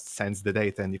client just sends the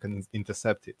data and you can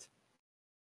intercept it.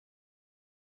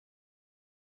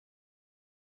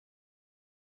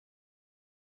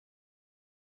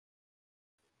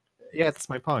 Yeah, that's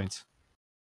my point.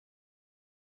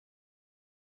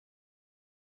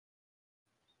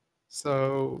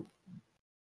 So,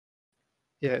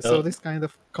 yeah, so this kind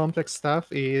of complex stuff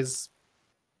it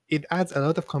adds a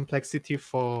lot of complexity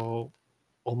for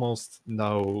almost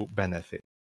no benefit.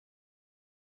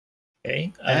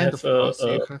 Okay, I have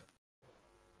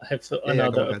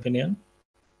another opinion.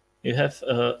 You have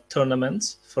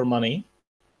tournaments for money.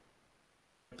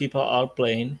 People are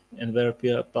playing and where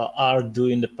people are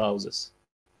doing the pauses.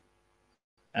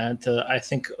 And I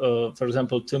think, for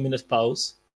example, 2-minute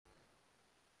pause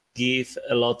give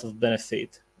a lot of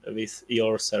benefit with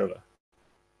your server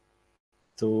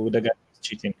to the guy who's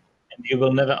cheating, and you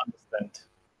will never understand.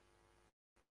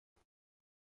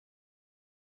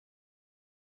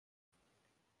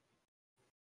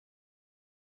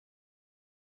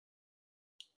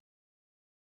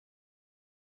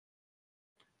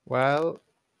 Well,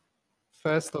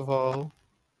 first of all,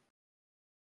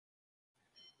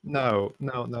 no.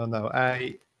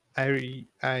 I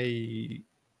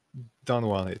don't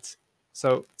want it.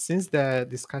 So since the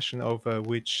discussion over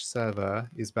which server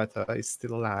is better is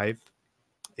still alive,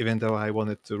 even though I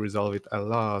wanted to resolve it a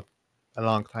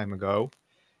long time ago,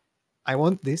 I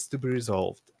want this to be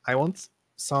resolved. I want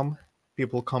some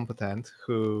people competent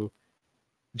who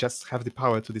just have the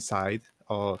power to decide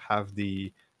or have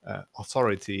the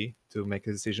authority to make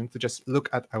a decision to just look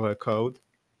at our code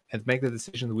and make the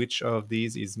decision which of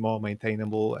these is more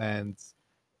maintainable and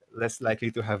less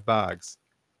likely to have bugs.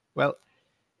 Well,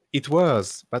 it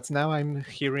was, but now I'm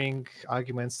hearing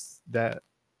arguments that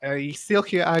I still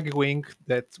hear arguing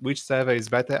that which server is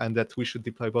better and that we should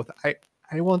deploy both.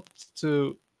 I want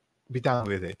to be done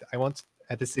with it. I want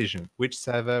a decision which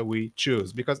server we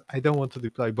choose because I don't want to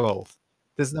deploy both.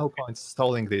 There's no point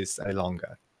stalling this any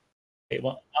longer. Okay,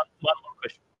 one more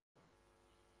question.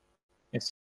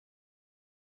 Yes.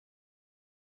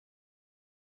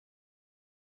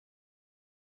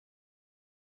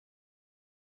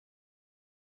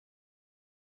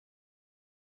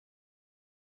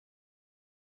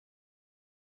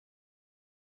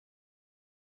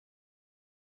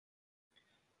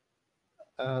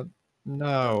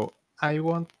 No, I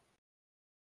want.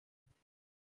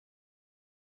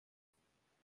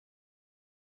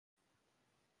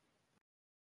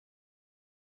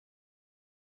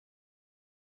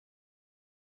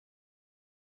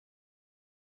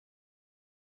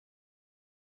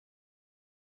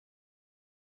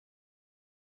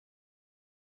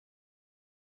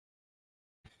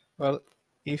 Well,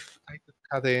 if I could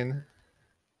cut in,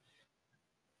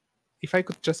 if I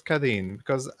could just cut in,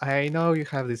 because I know you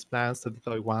have these plans to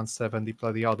deploy one server and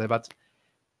deploy the other, but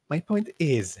my point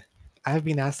is, I've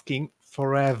been asking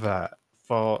forever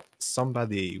for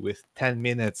somebody with 10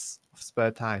 minutes of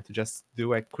spare time to just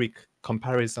do a quick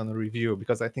comparison or review,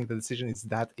 because I think the decision is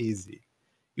that easy.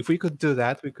 If we could do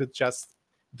that, we could just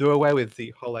do away with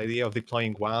the whole idea of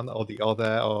deploying one or the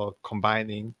other or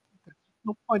combining.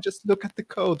 No point, just look at the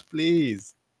code,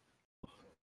 please.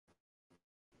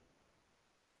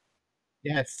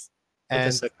 Yes.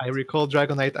 And I recall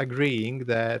Dragonite agreeing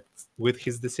that with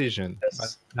his decision, Yes,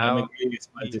 but I'm now agreeing with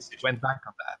my he decision. went back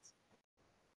on that.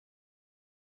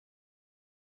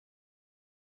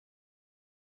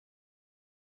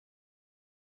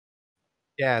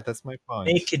 Yeah, that's my point.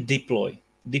 Make it deploy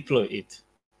it.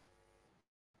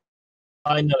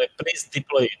 Finally, please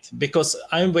deploy it, because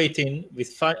I'm waiting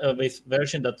with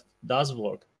version that does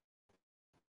work.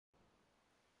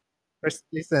 First,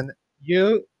 listen,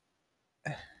 you.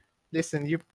 Yes,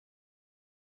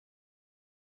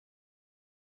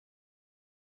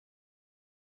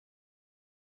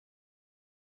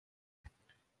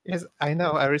 I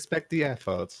know. I respect the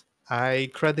effort. I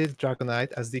credit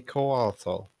Dragonite as the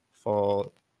co-author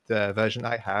for the version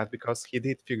I have because he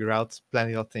did figure out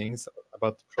plenty of things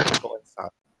about the protocol and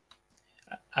stuff.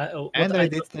 And I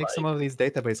did take some of these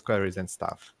database queries and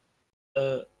stuff.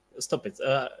 Stop it.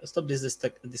 Stop this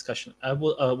discussion.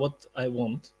 What I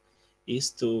want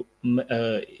is to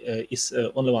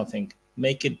only one thing: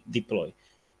 make it deploy,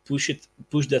 push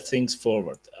the things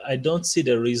forward. I don't see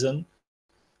the reason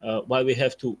why we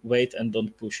have to wait and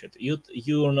don't push it.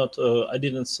 You are not. I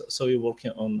didn't saw you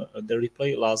working on the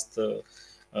replay last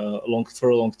for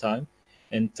a long time,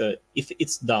 and if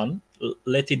it's done,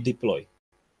 let it deploy.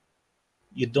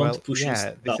 You don't push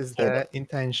it. This is forward. the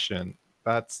intention.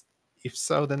 But if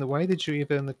so, then why did you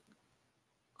even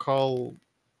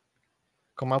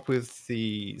come up with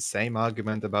the same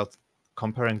argument about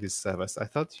comparing these servers? I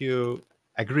thought you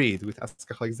agreed with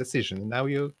Askaholic's decision, and now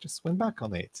you just went back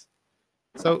on it.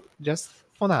 So just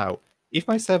for now, if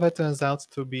my server turns out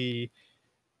to be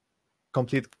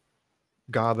complete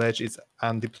garbage, it's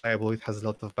undeployable, it has a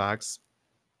lot of bugs,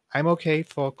 I'm okay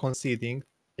for conceding.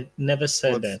 I never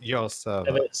said that. Your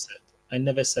server. I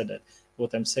never said that.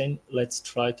 What I'm saying, let's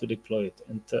try to deploy it.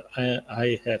 And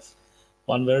I have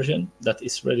one version that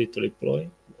is ready to deploy.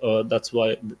 That's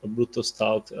why Bruto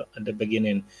started at the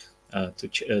beginning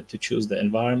to choose the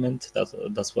environment.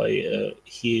 That's why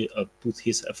he put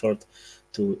his effort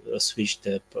to switch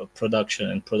the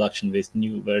production with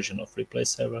new version of replay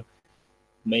server.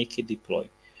 Make it deploy.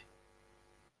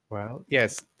 Well,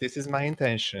 yes, this is my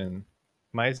intention.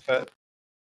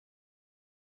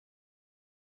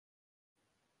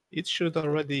 It should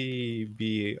already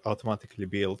be automatically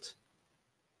built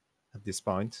at this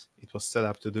point. It was set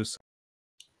up to do so.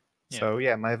 Yeah. So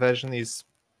yeah, my version is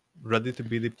ready to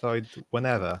be deployed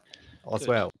whenever as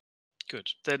well. Good.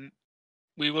 Then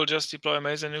we will just deploy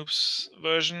Mazanoop's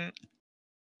version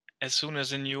as soon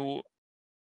as a new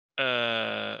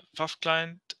FAF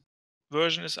client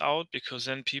version is out, because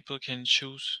then people can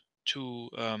choose to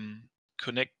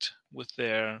connect with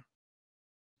their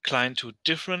client to a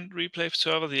different replay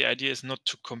server. The idea is not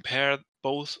to compare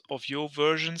both of your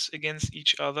versions against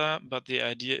each other, but the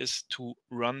idea is to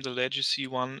run the legacy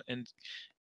one and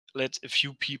let a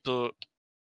few people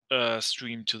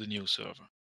stream to the new server.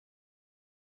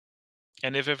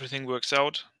 And if everything works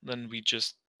out, then we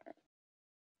just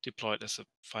deploy it as a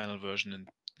final version and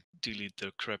delete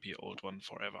the crappy old one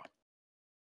forever.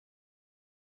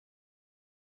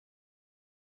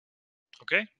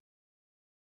 Okay?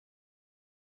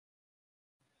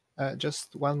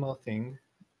 Just one more thing.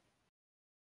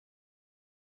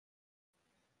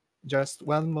 Just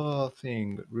one more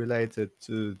thing related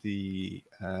to the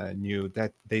new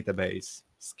database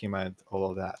schema and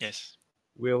all of that. Yes.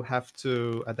 We'll have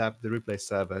to adapt the replay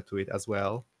server to it as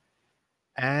well.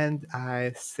 And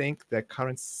I think the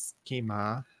current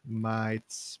schema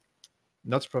might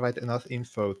not provide enough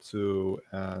info to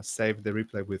save the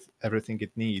replay with everything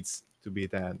it needs to be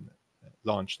then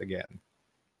launched again.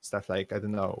 Stuff like, I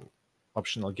don't know,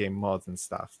 optional game mods and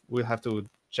stuff. We'll have to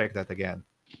check that again.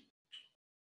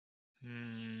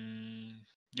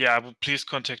 Yeah, please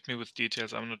contact me with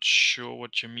details. I'm not sure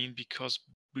what you mean, because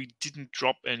we didn't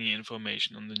drop any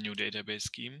information on the new database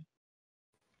scheme.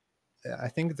 I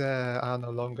think there are no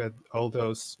longer all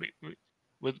those.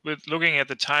 With looking at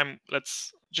the time,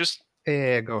 let's just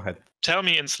go ahead. Tell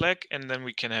me in Slack, and then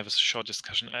we can have a short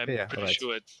discussion. I'm pretty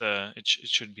sure it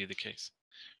should be the case.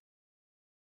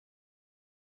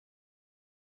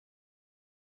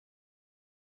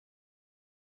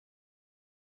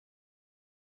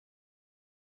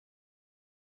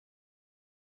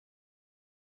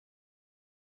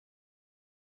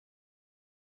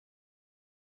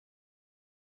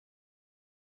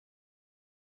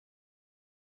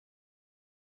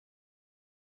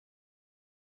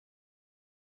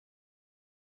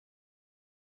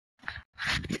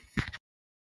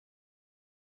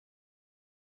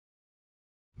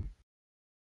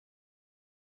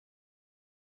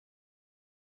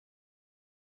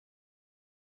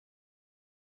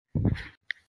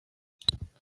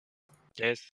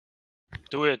 Yes.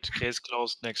 Do it. Case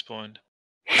closed. Next point.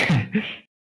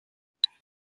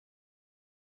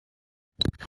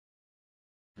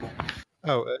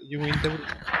 Oh, you mean the wiki?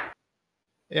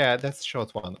 Yeah, that's a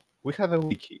short one. We have a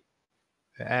wiki,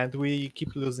 and we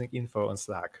keep losing info on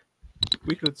Slack.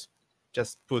 We could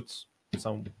just put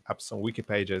some wiki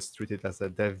pages, treat it as a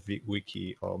dev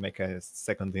wiki, or make a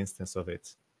second instance of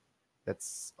it.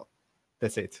 That's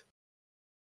it.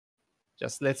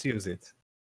 Just let's use it.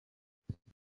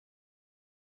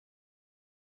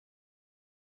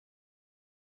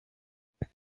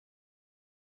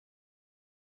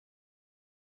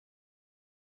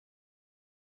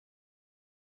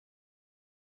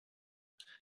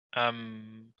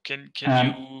 Can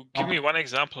you give me one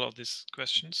example of these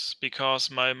questions? Because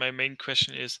my main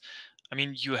question is, I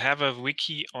mean, you have a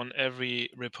wiki on every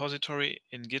repository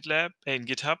in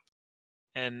GitHub,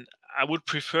 and I would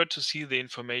prefer to see the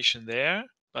information there.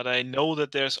 But I know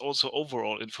that there's also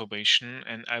overall information,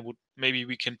 and maybe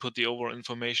we can put the overall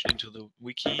information into the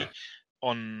wiki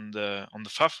on the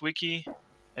FUF wiki,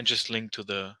 and just link to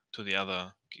the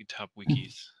other GitHub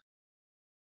wikis.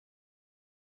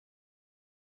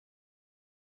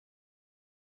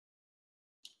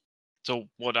 So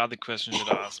what are the questions that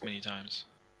are asked many times?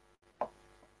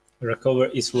 Recover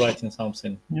is writing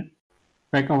something. Yeah.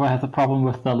 Recover has a problem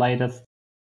with the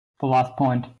last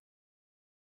point.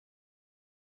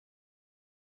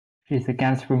 She's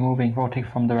against removing voting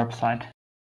from the website.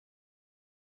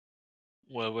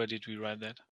 Well, where did we write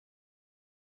that?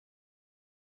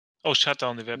 Oh, shut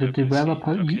down the web The app. I see.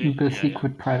 developer Okay, über yeah,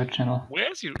 secret private channel.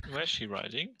 Where's she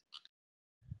writing?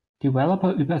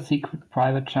 Developer über secret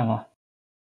private channel.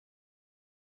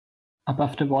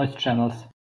 Above the voice channels.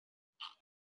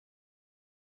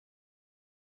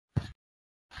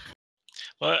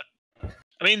 Well,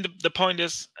 I mean, the point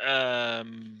is,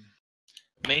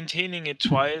 maintaining it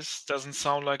twice doesn't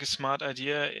sound like a smart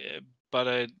idea, but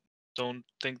I don't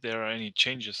think there are any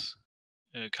changes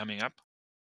coming up.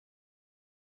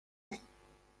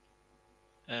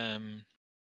 And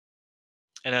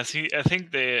I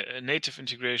think the native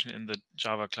integration in the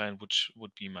Java client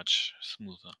would be much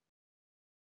smoother.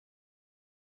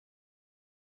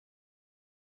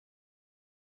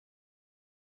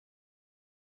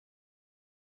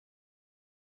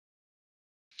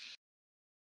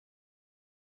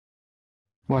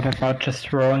 What about just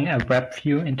throwing a web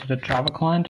view into the Java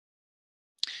client?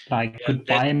 Like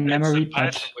goodbye memory,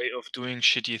 that's the way of doing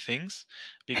shitty things,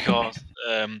 because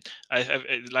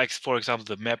I like, for example,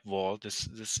 the map wall.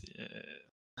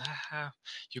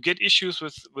 You get issues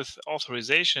with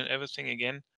authorization and everything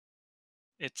again.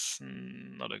 It's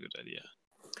not a good idea.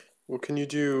 Well, can you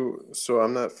do, so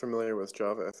I'm not familiar with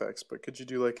JavaFX, but could you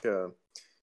do like a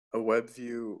web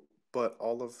view, but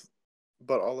all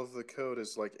of the code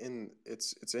is like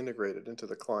it's integrated into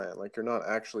the client. Like you're not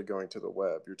actually going to the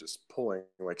web. You're just pulling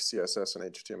like CSS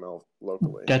and HTML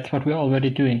locally. That's what we're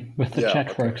already doing with the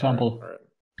chat, for example. All right.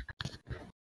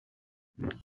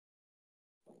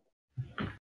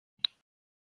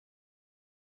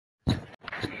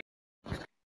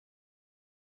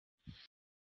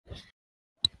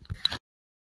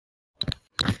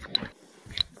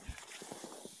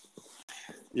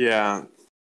 Yeah.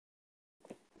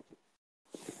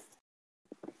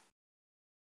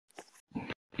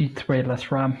 Eats way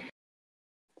less RAM.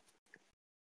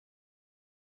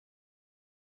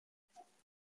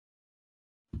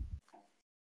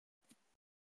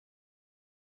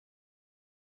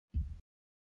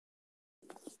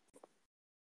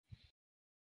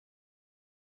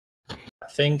 I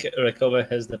think Recover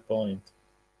has the point.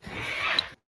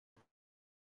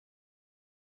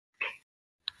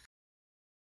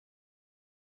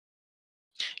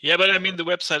 Yeah, but I mean, the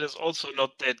website is also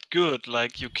not that good.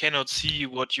 Like, you cannot see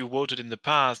what you voted in the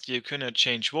past. You cannot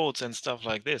change votes and stuff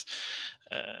like this.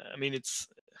 I mean,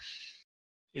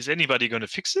 is anybody going to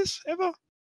fix this ever?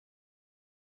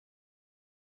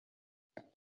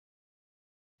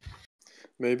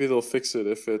 Maybe they'll fix it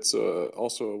if it's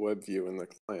also a web view in the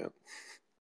client.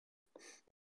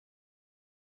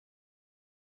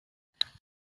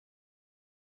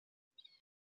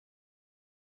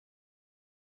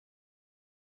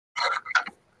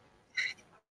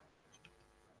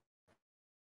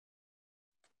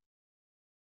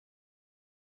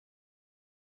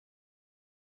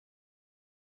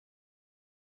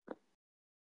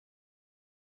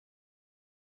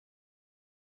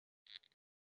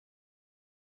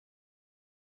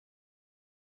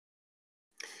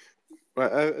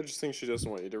 Well, I just think she doesn't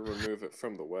want you to remove it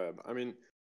from the web. I mean,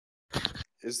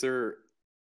 is there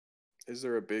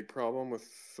a big problem with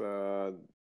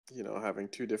having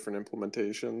two different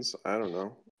implementations? I don't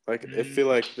know. Like, I feel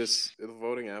like the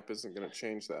voting app isn't going to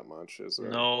change that much, is there?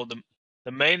 No,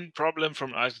 the main problem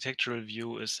from architectural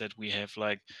view is that we have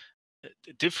like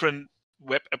different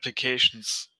web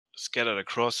applications scattered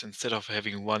across instead of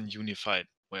having one unified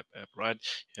web app, right?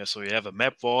 Yeah, so you have a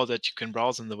map wall that you can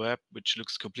browse in the web, which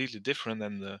looks completely different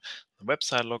than the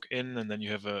website login, and then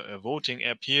you have a voting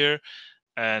app here,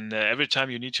 and every time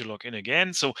you need to log in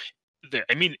again. So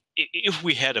I mean, if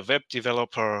we had a web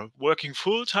developer working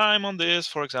full time on this,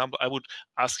 for example, I would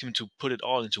ask him to put it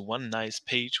all into one nice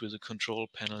page with a control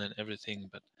panel and everything.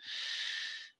 But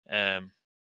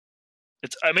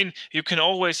I mean, you can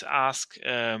always ask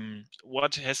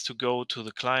what has to go to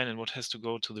the client and what has to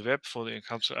go to the web for the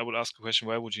account. So I would ask a question: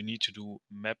 why would you need to do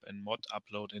map and mod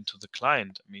upload into the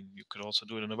client? I mean, you could also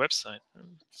do it on a website.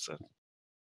 So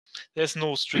there's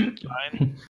no strict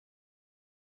line.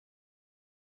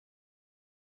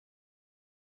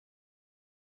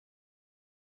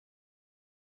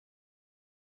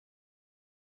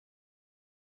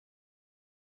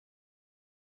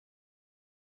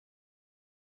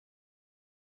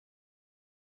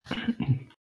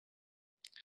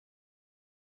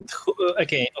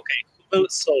 Okay, who will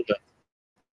solve it?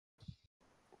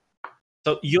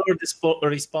 So you're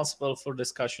responsible for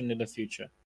discussion in the future.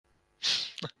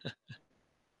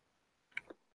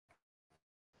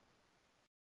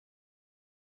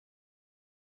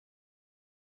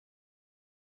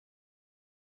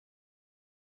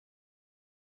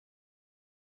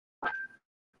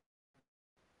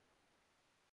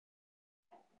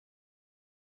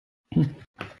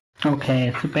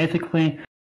 Okay, so basically,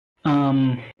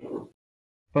 about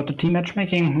the team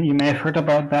matchmaking, you may have heard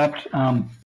about that.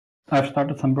 I've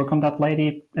started some work on that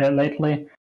lately.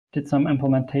 Did some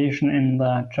implementation in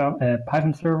the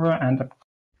Python server, and I'm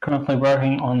currently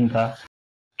working on the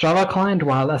Java client,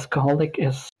 while Escaholic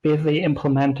is busy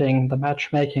implementing the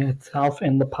matchmaking itself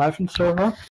in the Python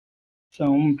server.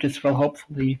 So this will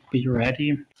hopefully be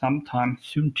ready sometime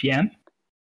soon, TM.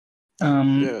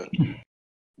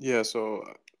 Yeah. So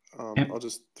I'll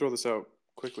just throw this out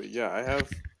quickly. Yeah, I have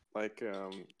like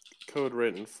code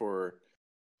written for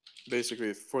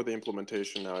basically for the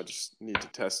implementation. Now I just need to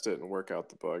test it and work out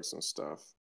the bugs and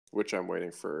stuff, which I'm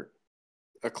waiting for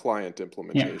a client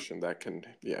implementation that can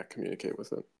communicate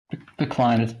with it. The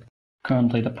client is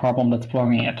currently the problem that's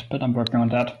blocking it, but I'm working on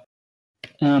that.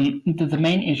 The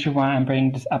main issue why I'm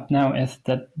bringing this up now is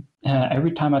that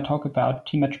every time I talk about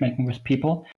team matchmaking with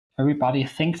people, everybody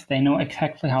thinks they know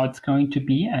exactly how it's going to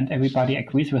be, and everybody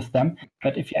agrees with them.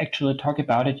 But if you actually talk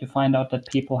about it, you find out that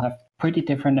people have pretty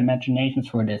different imaginations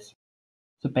for this.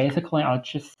 So basically, I'll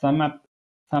just sum up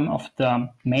some of the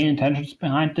main intentions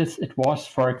behind this. It was,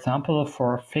 for example,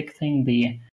 for fixing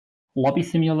the lobby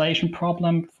simulation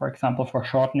problem, for example, for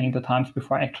shortening the times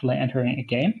before actually entering a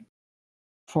game,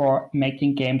 for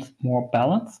making games more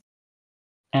balanced,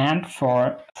 and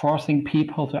for forcing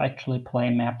people to actually play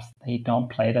maps they don't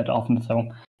play that often. So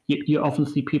you often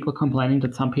see people complaining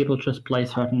that some people just play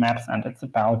certain maps, and it's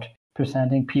about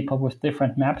presenting people with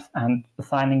different maps and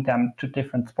assigning them to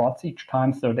different spots each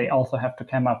time. So they also have to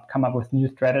come up with new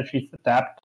strategies,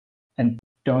 adapt, and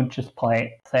don't just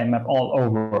play the same map all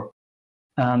over.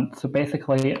 So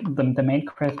basically, the main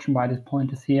question why this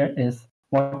point is here is,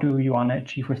 what do we want to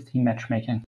achieve with team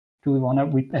matchmaking? Do we want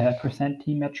to present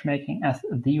team matchmaking as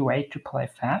the way to play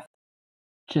fast,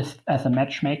 just as a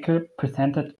matchmaker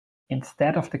presented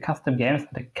instead of the custom games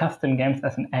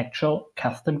as an actual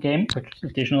custom game, which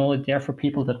is additionally there for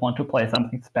people that want to play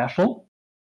something special?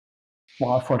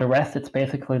 While for the rest, it's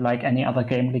basically like any other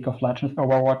game, League of Legends,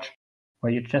 Overwatch,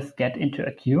 where you just get into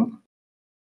a queue?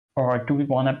 Or do we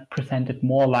want to present it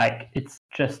more like it's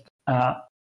just a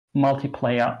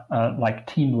multiplayer, like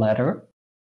team ladder?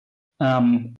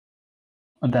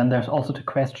 And then there's also the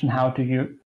question, how do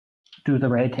you do the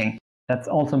rating? That's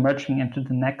also merging into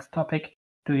the next topic.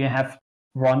 Do you have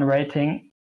one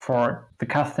rating for the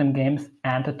custom games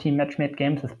and the team matchmade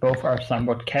games, as both are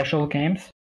somewhat casual games?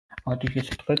 Or do you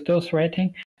split those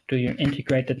ratings? Do you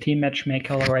integrate the team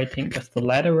matchmaker rating with the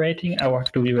ladder rating, or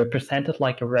do you represent it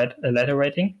like a ladder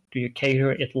rating? Do you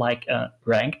cater it like a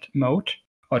ranked mode,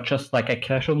 or just like a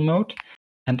casual mode?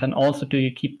 And then also, do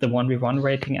you keep the 1v1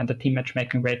 rating and the team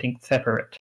matchmaking rating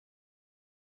separate?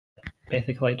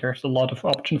 Basically, there's a lot of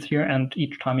options here, and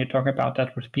each time you talk about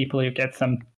that with people, you get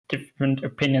some different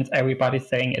opinions. Everybody's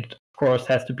saying it, of course,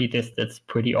 has to be this. That's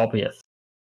pretty obvious.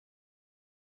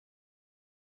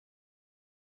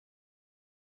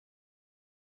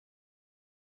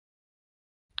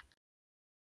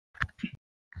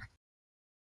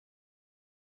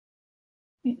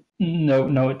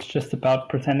 No, it's just about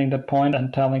presenting the point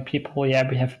and telling people, yeah,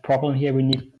 we have a problem here. We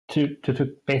need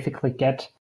to basically get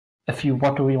a few.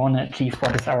 What do we want to achieve?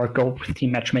 What is our goal with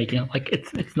team matchmaking? Like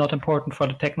it's not important for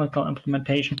the technical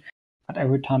implementation, but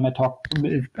every time I talk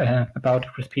about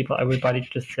it with people, everybody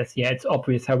just says, yeah, it's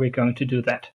obvious how we're going to do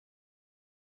that.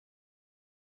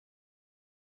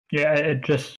 Yeah,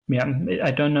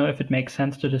 I don't know if it makes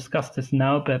sense to discuss this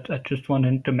now, but I just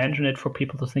wanted to mention it for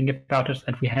people to think about it,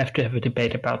 and we have to have a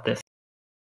debate about this.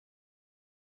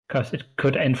 Because it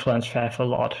could influence FAF a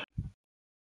lot.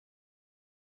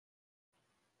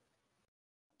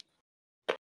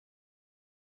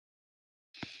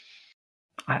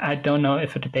 I don't know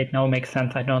if a debate now makes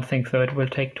sense. I don't think so. It will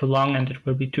take too long and it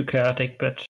will be too chaotic,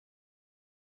 but...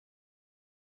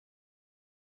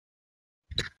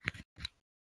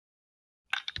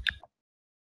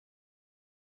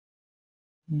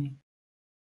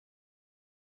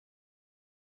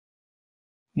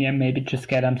 Yeah, maybe just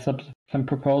get them some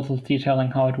proposals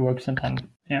detailing how it works and then,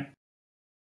 yeah.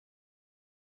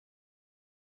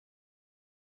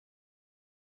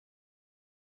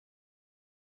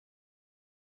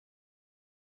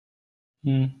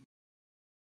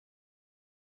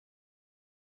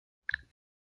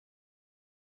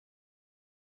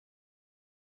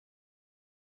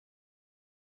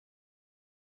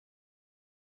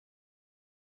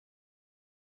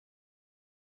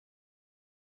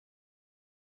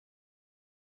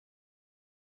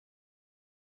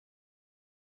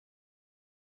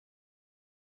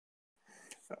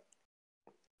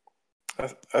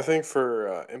 I think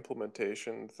for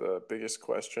implementation, the biggest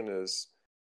question is,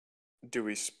 do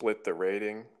we split the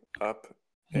rating up?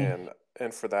 And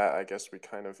for that, I guess we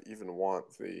kind of even want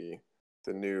the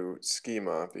new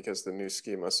schema, because the new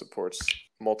schema supports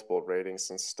multiple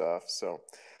ratings and stuff. So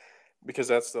because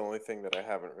that's the only thing that I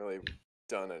haven't really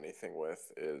done anything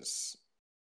with is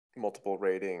multiple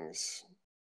ratings,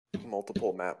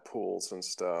 multiple map pools and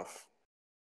stuff.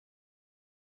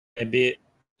 Maybe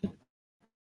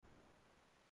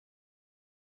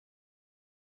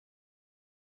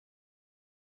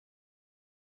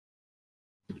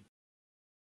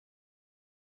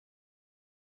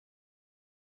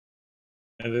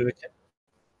we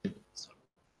can.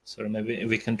 Sorry, maybe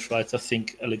we can try to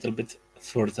think a little bit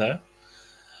further.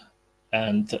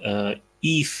 And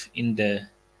if in the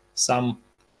some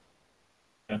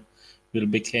will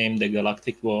become the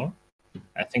galactic war,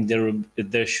 I think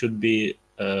there should be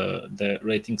the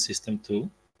rating system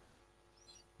too.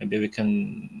 Maybe we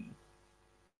can.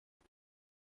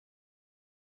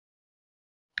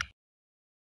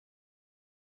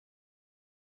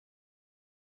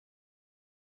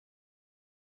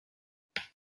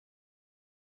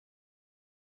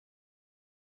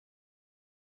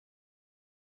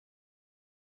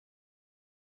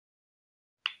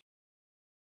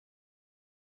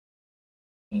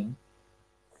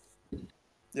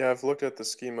 Yeah, I've looked at the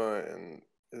schema, and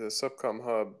the Subcom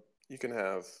hub, you can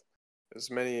have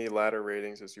as many ladder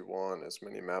ratings as you want, as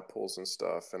many map pools and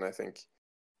stuff. And I think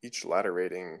each ladder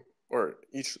rating, or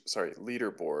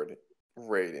leaderboard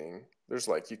rating, there's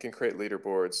like, you can create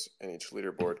leaderboards, and each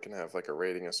leaderboard can have like a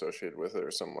rating associated with it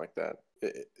or something like that.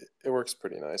 It works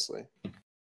pretty nicely.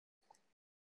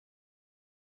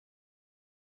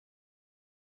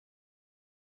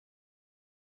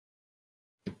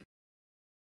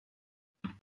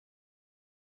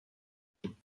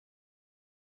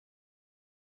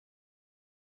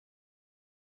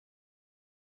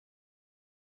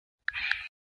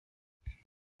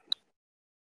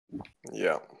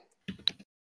 Yeah.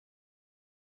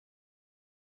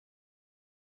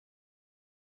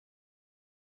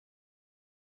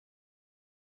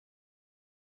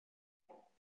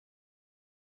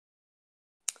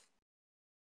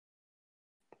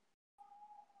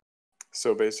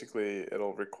 So basically,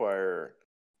 it'll require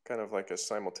kind of like a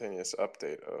simultaneous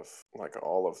update of like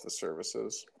all of the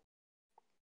services.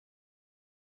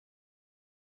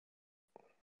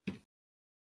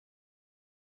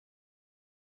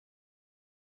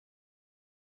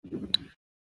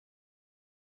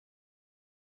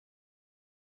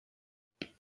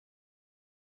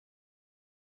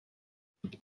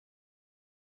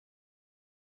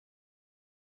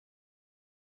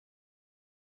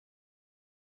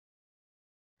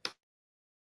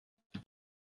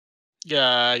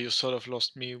 Yeah, you sort of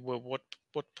lost me. What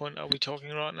point are we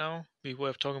talking right now? We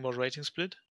were talking about rating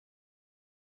split.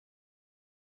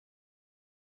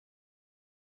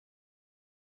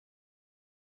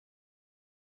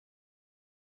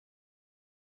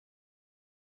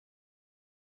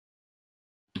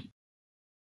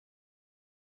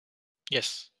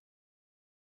 Yes.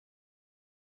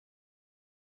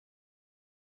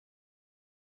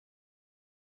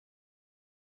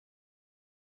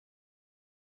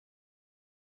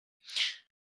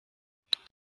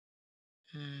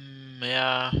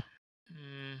 Yeah.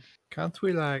 Can't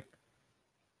we like?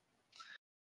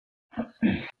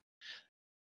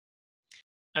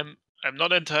 I'm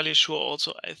not entirely sure.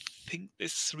 Also, I think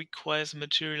this requires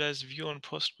materialized view on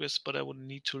Postgres, but I would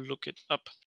need to look it up.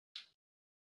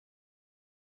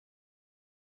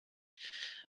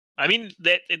 I mean,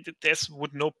 there's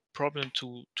would no problem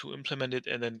to implement it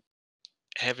and then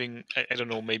having I don't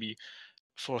know, maybe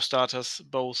for starters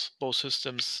both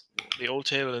systems, the old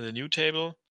table and the new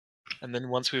table, and then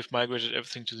once we've migrated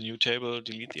everything to the new table,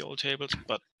 delete the old tables.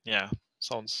 But yeah,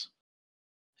 sounds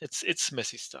it's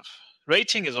messy stuff.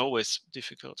 Rating is always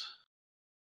difficult.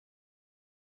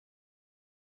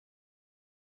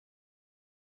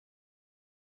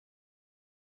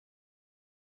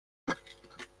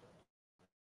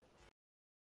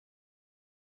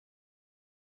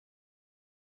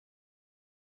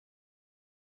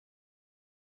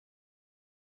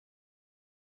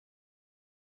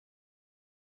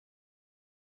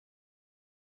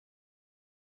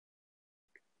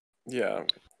 Yeah,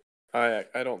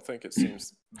 I don't think it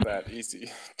seems that easy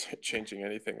changing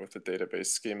anything with a database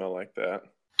schema like that.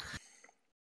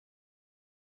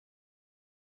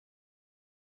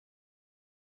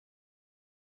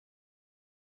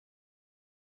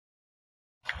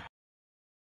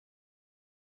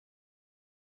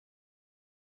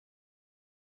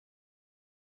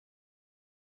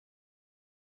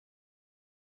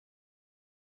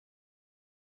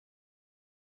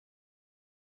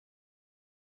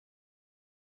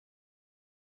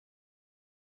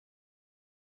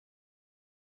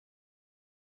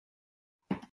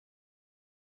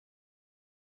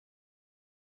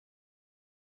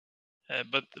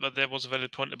 But there was a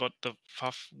valid point about the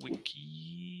FAF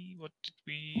wiki. What did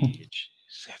we?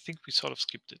 I think we sort of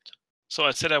skipped it. So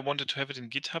I said I wanted to have it in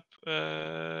GitHub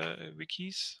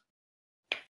wikis,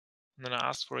 and then I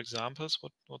asked for examples.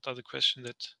 What are the questions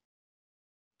that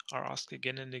are asked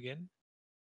again and again?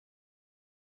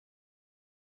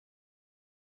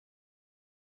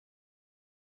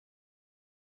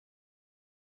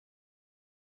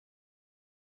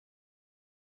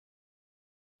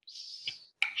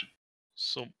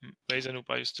 So, Bezanoop,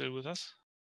 are you still with us?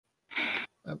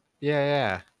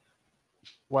 Yeah.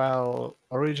 Well,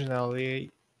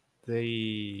 originally,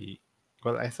 I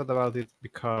thought about it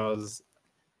because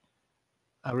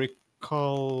I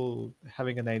recall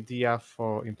having an idea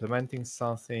for implementing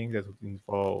something that would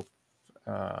involve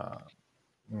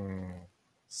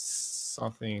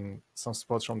some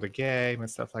sports from the game and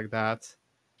stuff like that.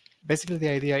 Basically, the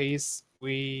idea is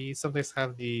we sometimes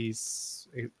have these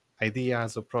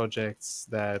ideas or projects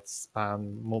that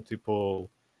span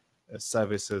multiple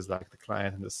services like the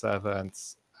client and the server, and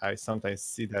I sometimes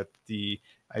see that the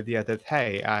idea that,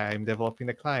 hey, I'm developing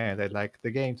the client, I'd like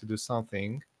the game to do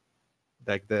something,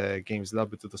 like the game's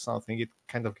lobby to do something, it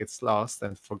kind of gets lost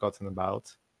and forgotten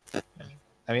about.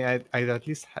 I mean, I'd at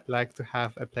least like to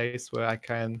have a place where I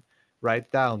can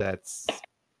write down that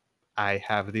I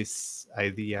have this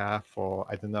idea for,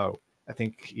 I don't know, I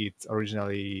think it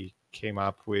originally came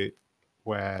up with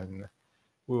when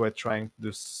we were trying to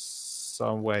do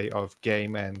some way of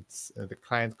game and the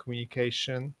client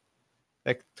communication,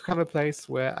 like to have a place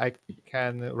where I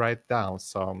can write down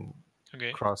some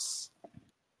cross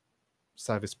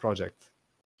service project.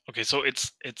 Okay, so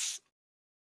it's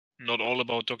not all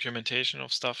about documentation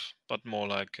of stuff, but more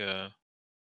like a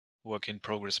work in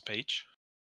progress page.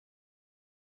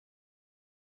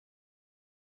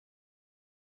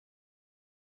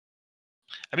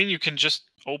 I mean, you can just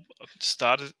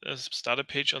start a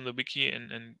page on the wiki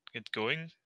and get going.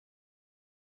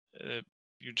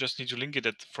 You just need to link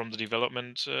it from the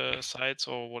development sites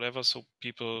or whatever, so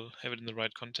people have it in the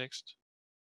right context.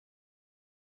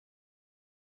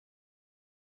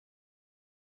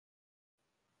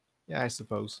 Yeah, I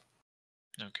suppose.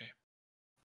 Okay.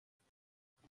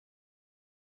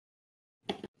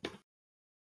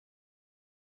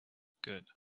 Good.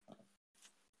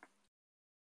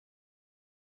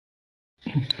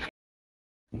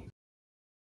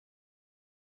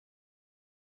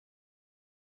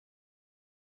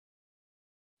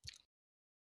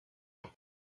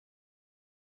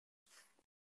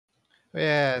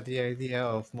 Yeah, the idea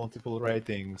of multiple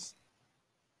ratings.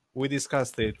 We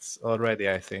discussed it already,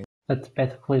 I think. That's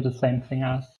basically the same thing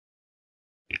as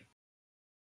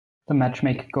the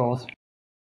matchmaker goes.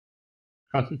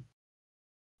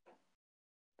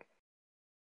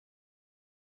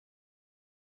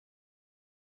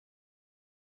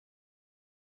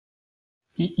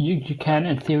 You can,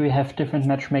 in theory, have different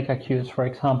matchmaker queues. For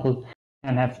example,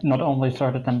 and have not only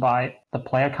sorted them by the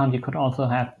player count, you could also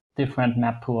have different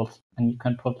map pools, and you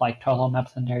can put like turtle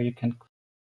maps in there. You can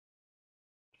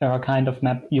whatever kind of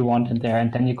map you want in there,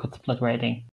 and then you could split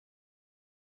rating.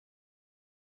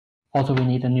 Also, we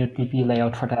need a new DB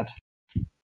layout for that.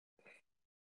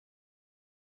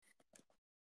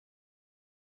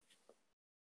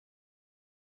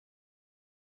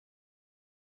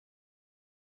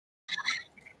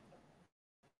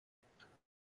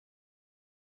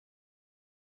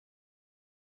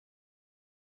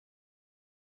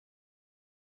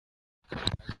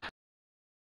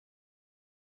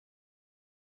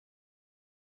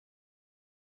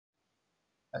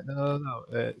 No.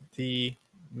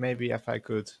 Maybe if I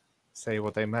could say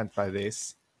what I meant by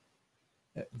this.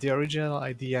 The original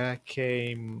idea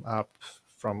came up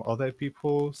from other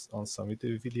people on some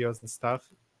YouTube videos and stuff.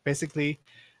 Basically,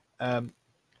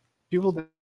 people that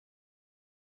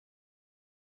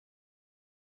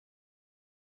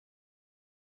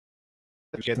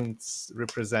doesn't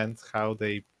represent how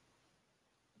they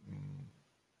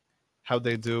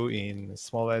do in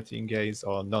smaller team games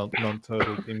or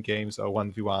non-total team games or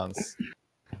 1v1s.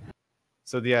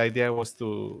 So the idea was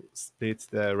to split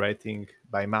the rating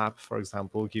by map, for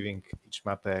example, giving each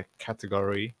map a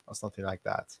category or something like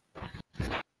that.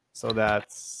 So that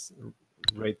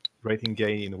rating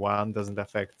gain in one doesn't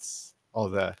affect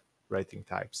other rating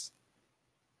types.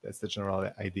 That's the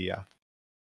general idea.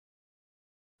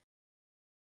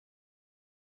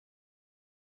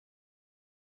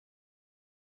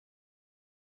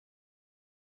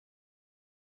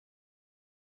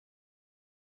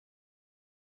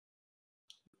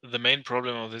 The main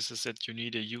problem of this is that you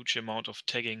need a huge amount of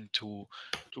tagging to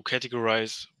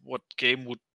categorize what game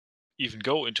would even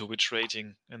go into which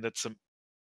rating, and that's a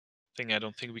thing I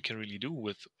don't think we can really do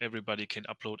with everybody can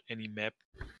upload any map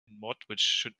mod which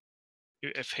should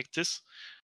affect this.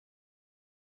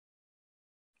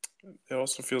 It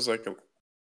also feels like a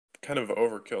kind of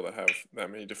overkill to have that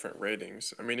many different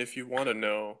ratings. I mean, if you want to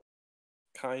know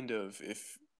kind of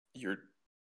if you're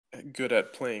good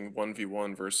at playing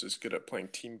 1v1 versus good at playing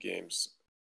team games,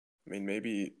 I mean,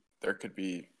 maybe there could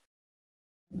be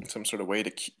some sort of way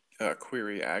to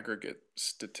query aggregate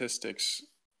statistics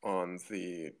on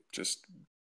the just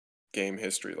game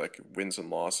history, like wins and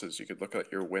losses. You could look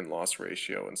at your win-loss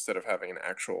ratio instead of having an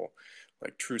actual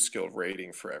like true skill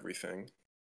rating for everything.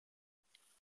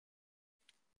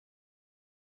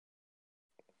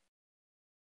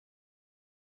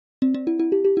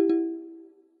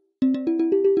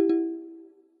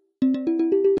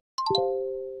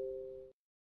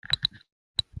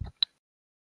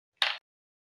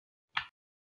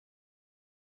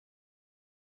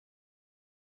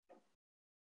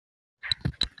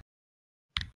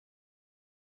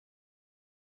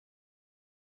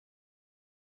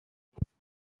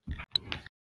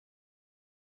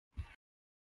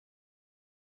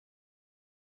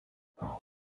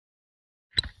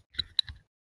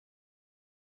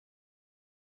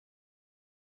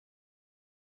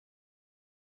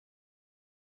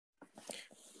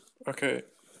 Okay.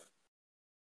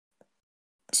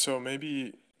 So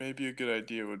maybe a good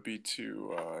idea would be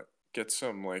to get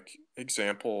some like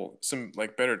some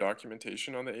like better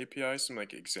documentation on the API, some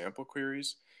like example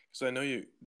queries. Because I know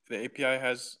the API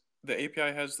has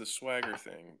the Swagger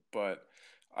thing, but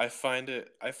I find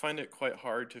it quite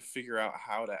hard to figure out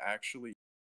how to actually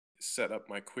set up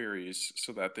my queries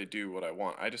so that they do what I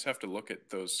want. I just have to look at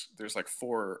those. There's like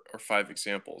 4 or 5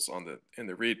 examples in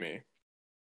the README.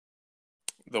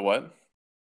 The what?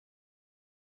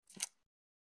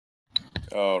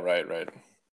 Oh, right.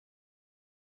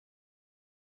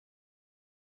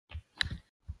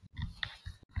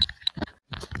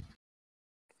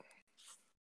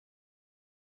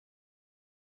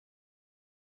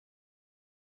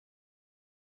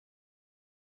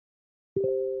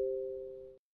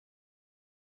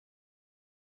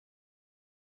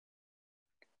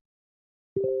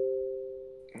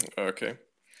 Okay.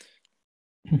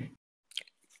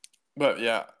 But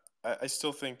yeah, I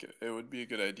still think it would be a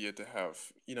good idea to have,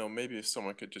 maybe if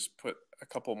someone could just put a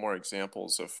couple more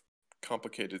examples of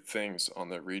complicated things on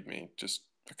the README, just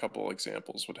a couple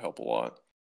examples would help a lot.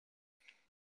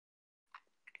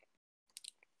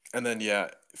 And then, yeah,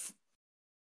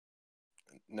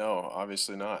 no,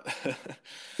 obviously not.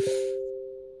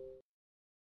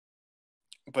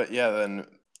 But yeah, then,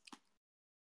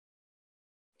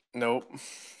 nope.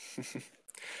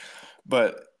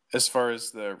 But as far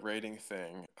as the rating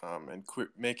thing, and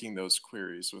making those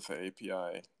queries with the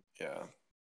API, yeah,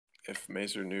 if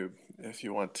Mazer Noob, if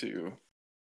you want to,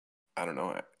 I don't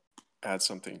know, add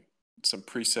some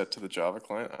preset to the Java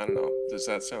client, I don't know, does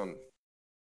that sound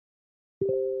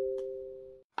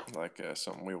like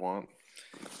something we want?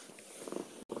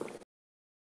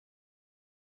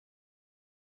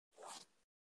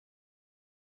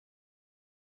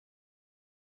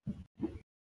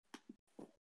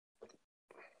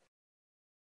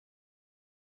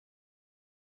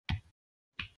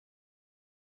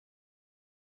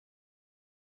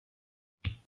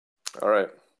 All right.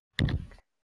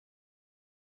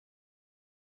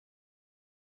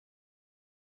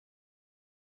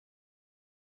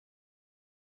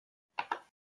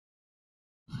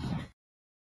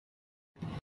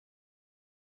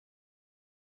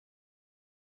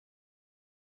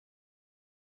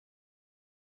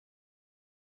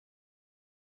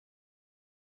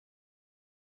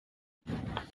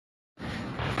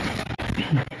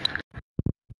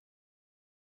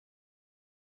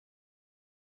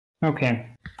 Okay.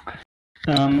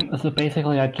 So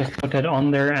basically, I just put that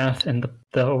on there as in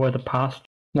the over the past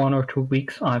 1 or 2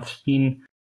 weeks, I've seen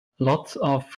lots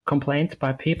of complaints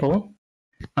by people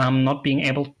not being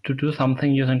able to do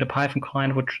something using the Python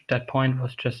client, which at that point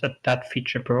was just that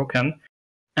feature broken.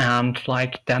 And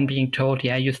like then being told,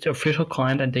 yeah, use the official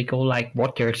client, and they go like,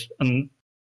 what?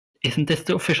 Isn't this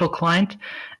the official client?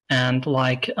 And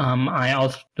like I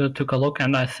also took a look,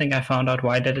 and I think I found out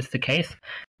why that is the case.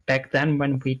 Back then,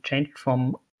 when we changed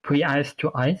from pre-ICE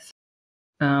to ICE,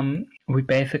 we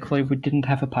didn't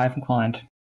have a Python client.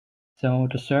 So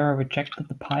the server rejected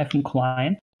the Python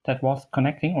client that was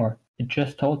connecting, or it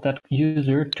just told that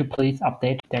user to please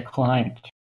update their client.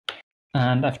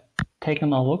 And I've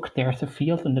taken a look. There's a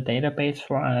field in the database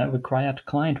for a required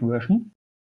client version,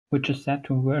 which is set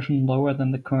to a version lower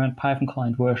than the current Python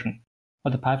client version.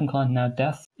 What the Python client now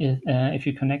does is, if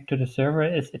you connect to the server,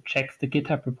 is it checks the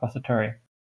GitHub repository.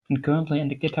 And currently in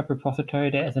the GitHub repository,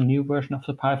 there is a new version of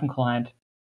the Python client,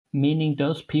 meaning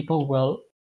those people will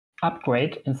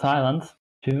upgrade in silence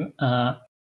to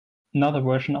another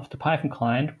version of the Python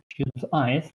client, which uses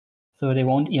ICE, so they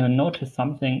won't even notice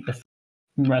something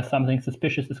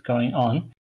suspicious is going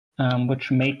on,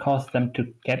 which may cause them to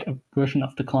get a version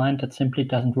of the client that simply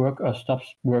doesn't work or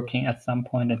stops working at some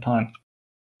point in time.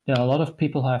 There are a lot of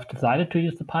people who have decided to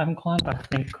use the Python client. I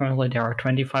think currently there are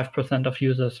 25% of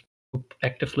users who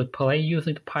actively play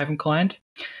using the Python client.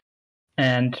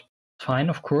 And fine,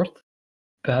 of course,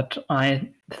 but I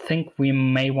think we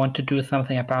may want to do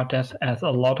something about this, as a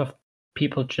lot of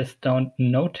people just don't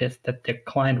notice that the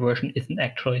client version isn't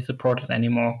actually supported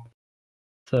anymore.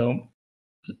 So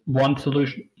one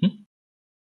solution.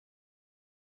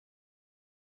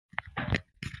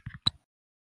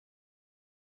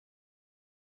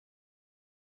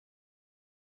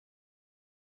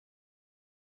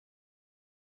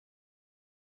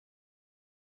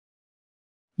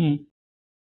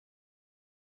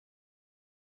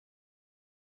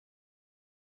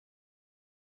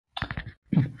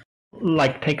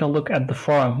 Like, take a look at the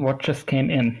forum, what just came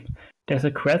in. There's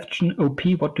a question, OP,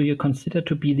 what do you consider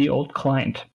to be the old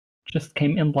client? Just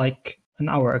came in like an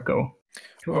hour ago.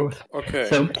 2 hours. Okay.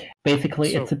 So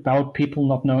basically it's about people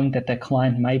not knowing that their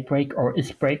client might break or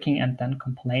is breaking, and then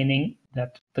complaining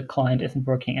that the client isn't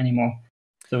working anymore.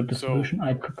 So the solution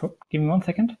I propose, give me 1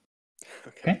 second.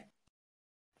 Okay.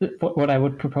 What I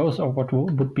would propose, or what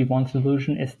would be one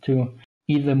solution, is to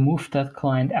either move that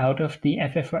client out of the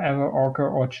FF Forever Augur,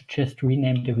 or to just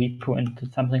rename the repo into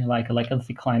something like a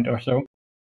legacy client or so.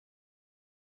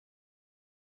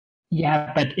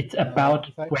 Yeah, but it's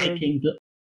about breaking the...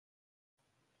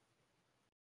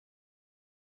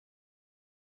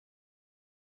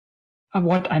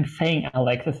 What I'm saying,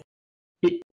 Alex, is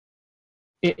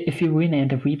if you rename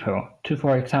the repo to,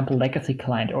 for example, legacy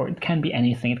client, or it can be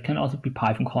anything, it can also be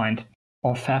Python client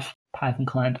or FAF Python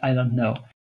client, I don't know.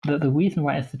 The reason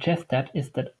why I suggest that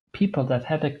is that people that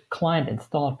had a client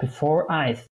installed before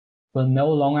ICE will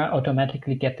no longer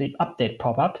automatically get the update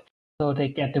pop-up, so they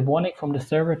get the warning from the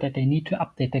server that they need to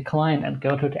update their client and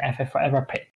go to the FF Forever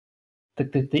page.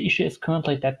 The issue is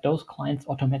currently that those clients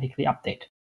automatically update.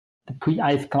 The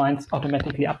pre-ICE clients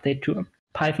automatically update to a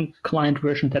Python client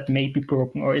version that may be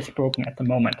broken or is broken at the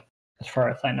moment, as far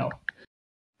as I know,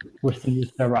 with the new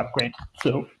server upgrade.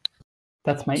 So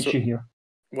that's my issue here.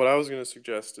 What I was going to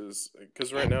suggest is,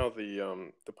 because right now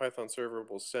the Python server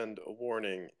will send a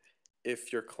warning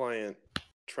if your client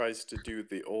tries to do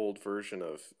the old version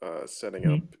of setting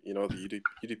up, the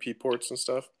UDP ports and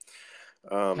stuff.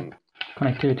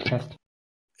 Connectivity test.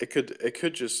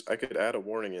 I could add a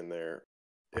warning in there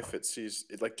if it sees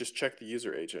it, like just check the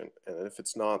user agent, and if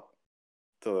it's not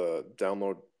the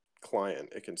download client,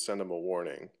 it can send them a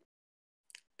warning.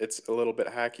 It's a little bit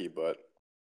hacky, but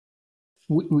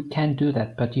we can do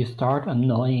that, but you start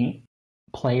annoying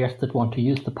players that want to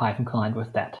use the Python client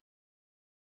with that.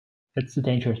 That's the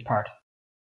dangerous part.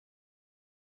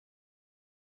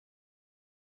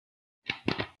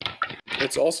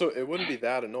 It's also, it wouldn't be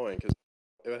that annoying because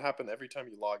it would happen every time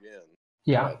you log in.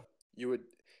 Yeah. But you would,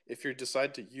 if you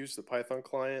decide to use the Python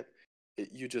client,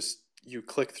 you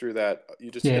click through that,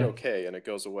 you just hit OK and it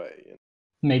goes away.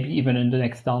 maybe even in the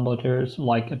next download there's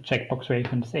like a checkbox where you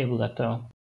can disable that though.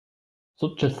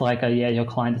 So just like your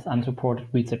client is unsupported,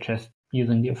 we suggest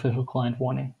using the official client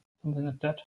warning, something like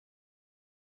that.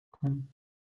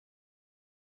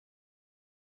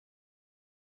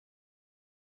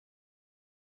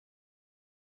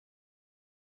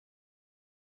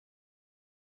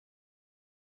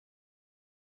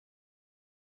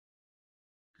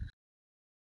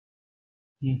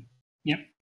 Yep.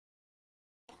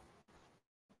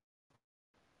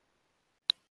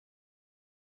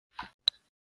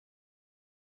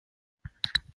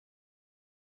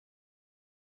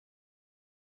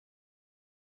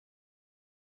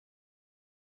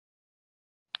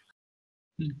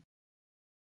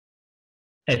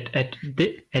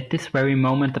 At this very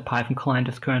moment, the Python client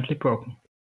is currently broken.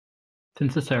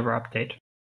 Since the server update.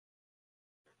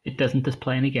 It doesn't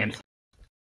display any games.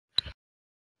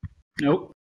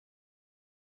 Nope.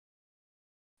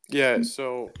 Yeah,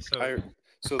 so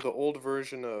the old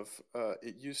version of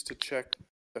it used to check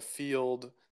a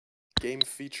field, game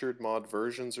featured mod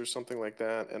versions or something like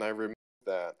that, and I removed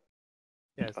that.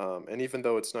 Yes. And even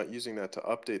though it's not using that to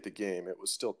update the game, it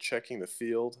was still checking the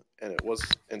field, and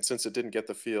since it didn't get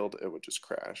the field, it would just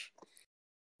crash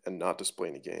and not display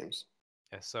any games.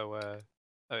 Yeah. So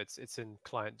it's in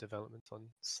client development on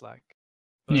Slack.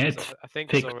 But yeah, I think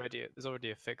there's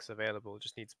already a fix available. It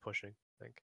just needs pushing, I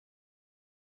think.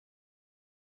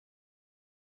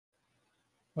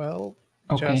 Well,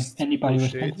 okay. Just Anybody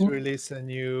push it, responsible?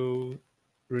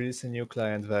 release a new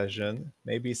client version.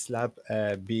 Maybe slap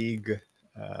a big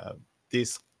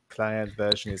this client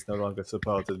version is no longer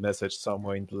supported message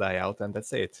somewhere in the layout, and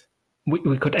that's it.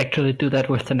 We could actually do that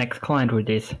with the next client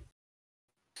release.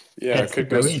 Yeah, that's it could a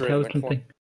go very straight in the intelligent thing.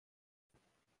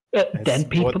 That's Then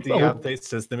people, what the update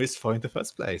system is for in the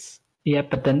first place. Yeah,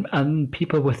 but then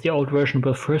people with the old version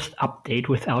will first update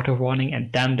without a warning,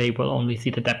 and then they will only see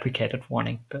the deprecated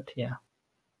warning. But yeah.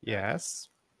 Yes,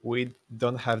 we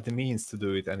don't have the means to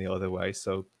do it any other way,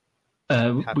 so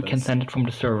we can send it from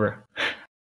the server.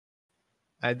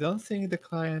 I don't think the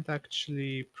client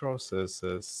actually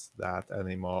processes that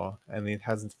anymore, and it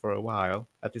hasn't for a while.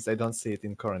 At least I don't see it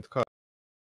in current code.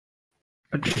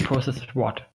 But it processes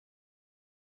what?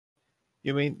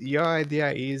 You mean your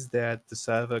idea is that the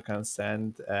server can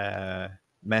send a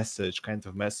message, kind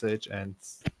of message, and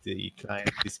the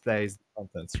client displays the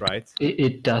contents, right?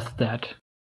 It does that.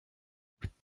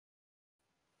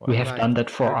 Well, we have done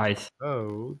that for ICE.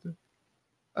 Code.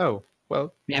 Oh,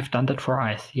 well. We have done that for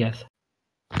ICE, yes.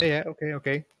 Yeah,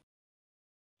 okay.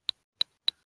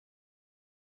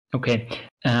 Okay,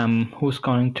 who's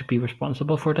going to be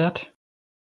responsible for that?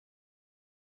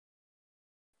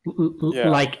 Yeah.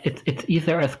 Like, it's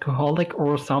either Alcoholic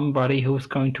or somebody who's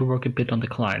going to work a bit on the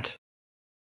client.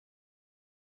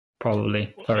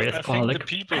 Probably. Sorry, I think the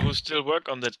people who still work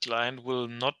on that client will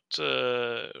not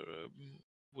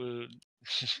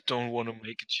don't want to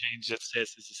make a change that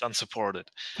says this is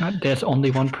unsupported. There's only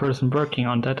one person working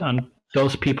on that, and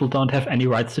those people don't have any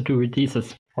rights to do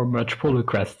releases or merge pull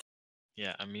requests.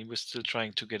 Yeah, I mean, we're still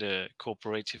trying to get a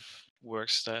cooperative work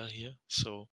style here,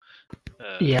 so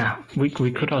yeah, we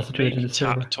could also do it in the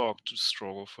server. Talk to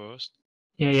Strogo first.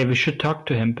 Yeah, we should talk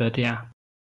to him, but yeah.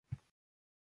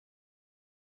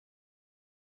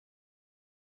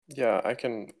 Yeah, I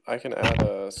can add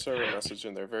a server message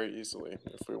in there very easily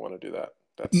if we want to do that.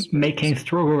 That's making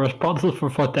Strogo responsible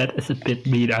for that is a bit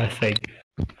mean, I think.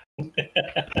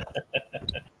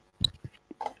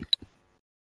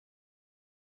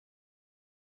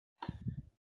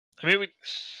 I mean,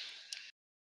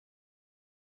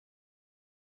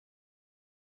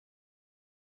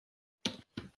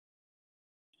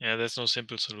 yeah, there's no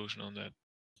simple solution on that.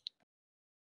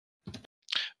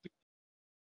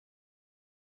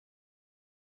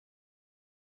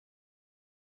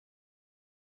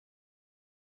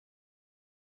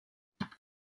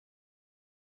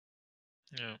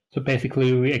 Yeah. So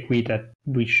basically, we agree that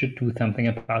we should do something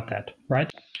about that,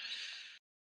 right?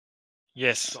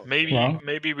 Yes,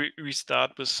 maybe we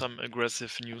start with some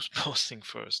aggressive news posting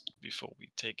first before we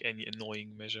take any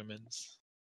annoying measurements.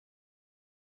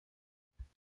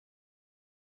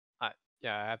 I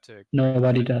have to agree.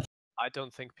 Nobody does. I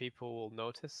don't think people will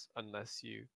notice unless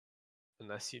you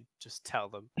just tell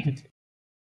them.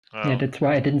 Yeah, that's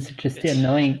why I didn't suggest the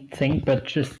annoying thing, but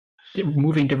just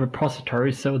moving the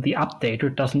repository so the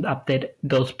updater doesn't update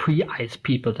those pre-ICE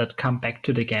people that come back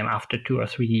to the game after 2 or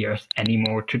 3 years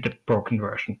anymore to the broken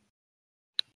version.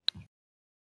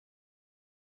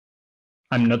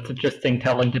 I'm not suggesting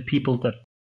telling the people that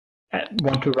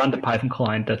want to run the Python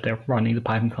client that they're running the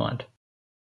Python client.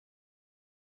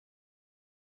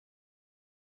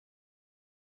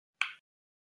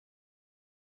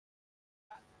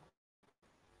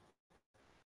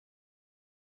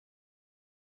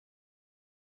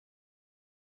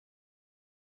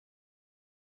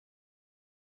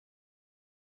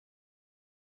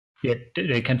 Yeah,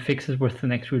 they can fix it with the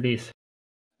next release.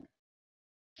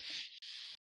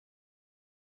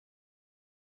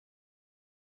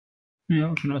 Yeah,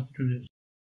 we can also do this.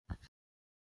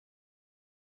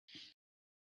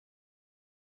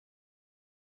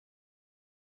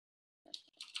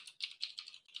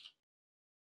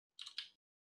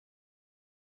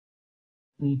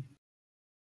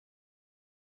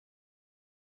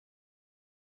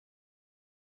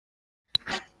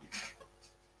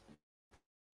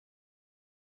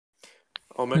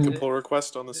 I'll make a Mm. pull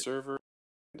request on the server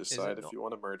and Is decide it if not? you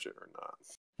want to merge it or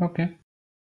not. Okay.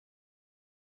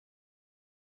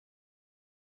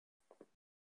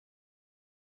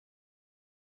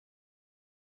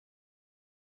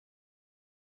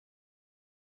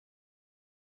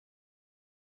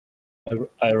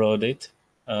 I wrote it.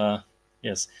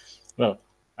 Yes. Well,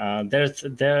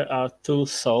 there are two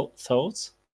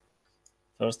thoughts.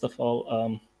 First of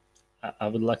all, I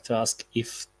would like to ask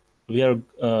if we are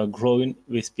growing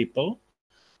with people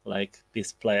like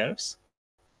these players.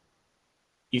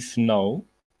 If no,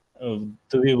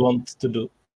 do we want to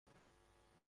do?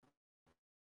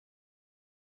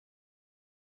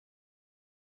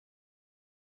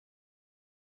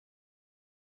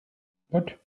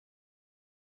 What?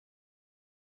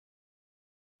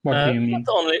 What do you mean?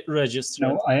 Not only registered.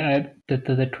 No, the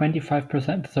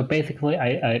 25%. So basically,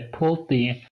 I pulled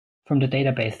from the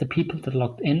database the people that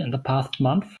logged in the past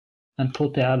month and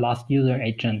put their last user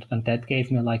agent, and that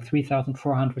gave me like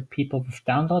 3,400 people with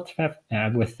downloads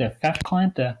with the FAF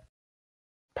client, the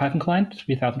Python client,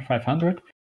 3,500,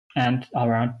 and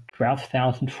around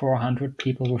 12,400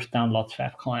 people with downloads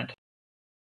FAF client.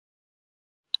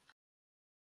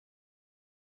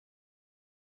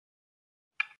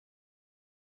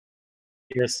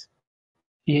 Yes.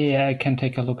 Yeah, I can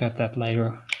take a look at that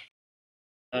later.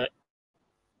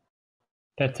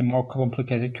 That's a more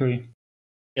complicated query.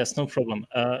 Yes, no problem.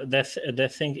 The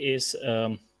thing is,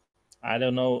 I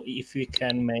don't know if we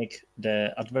can make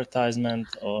the advertisement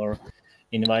or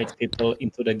invite people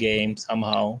into the game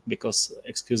somehow, because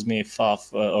excuse me,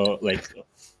 FAF or like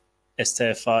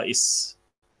STFA is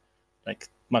like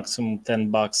maximum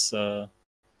 $10.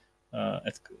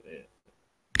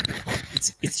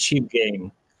 It's cheap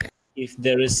game. If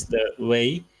there is the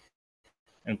way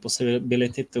and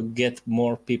possibility to get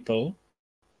more people,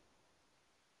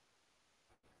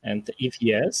 and if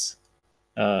yes,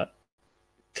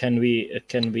 can we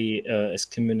as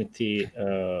community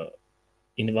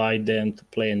invite them to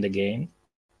play in the game?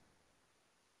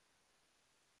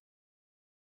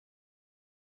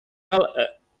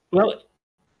 Well,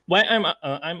 why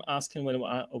I'm asking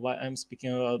why I'm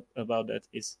speaking about that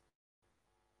is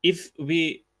if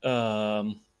we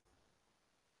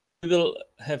will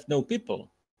have no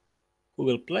people who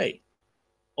will play,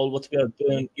 all what we are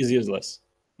doing is useless,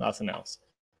 nothing else.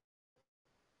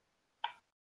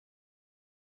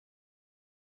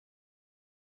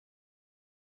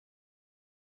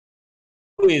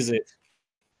 Who is it?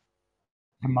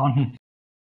 A mountain.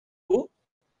 Who?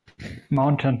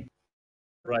 Mountain.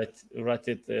 Write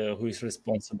it. Who is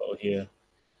responsible here?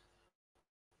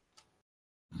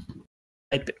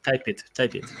 Type it.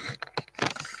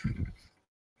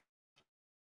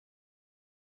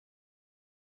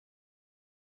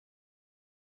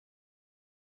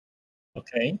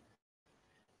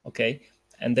 Okay.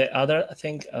 And the other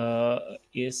thing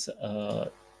is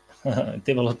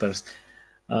developers.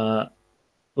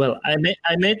 Well, I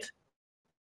made.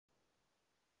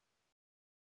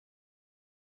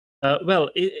 Well,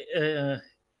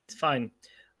 it's fine.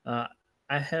 I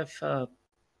have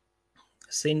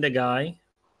seen the guy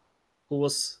who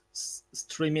was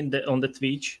streaming on the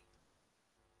Twitch,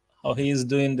 how he is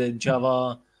doing the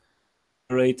Java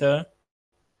operator.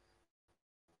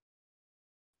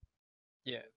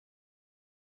 Yeah.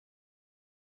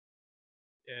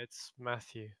 Yeah, it's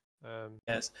Matthew.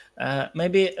 Yes,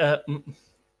 maybe,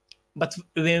 but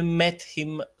we met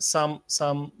him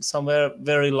somewhere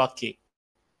very lucky.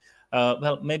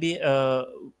 Well, maybe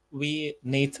we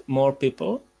need more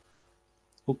people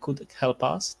who could help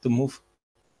us to move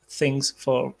things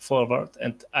forward,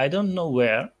 and I don't know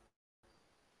where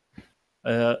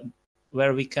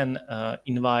we can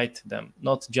invite them,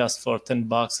 not just for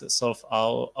 $10 solve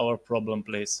our problem,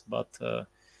 please, but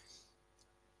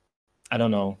I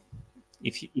don't know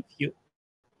if you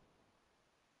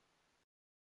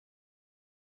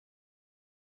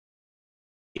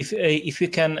if you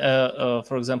can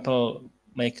for example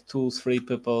make 2-3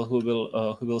 people who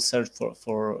will search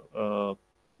for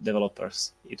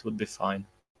developers, it would be fine.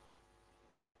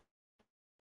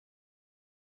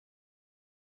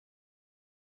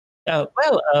 Well,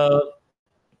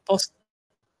 post.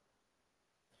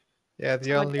 Yeah,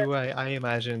 the only way I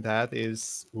imagine that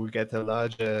is we get a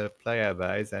larger player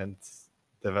base and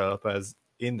developers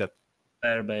in that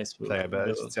Player base player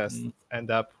base will- just end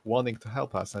up wanting to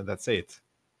help us, and that's it.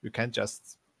 You can't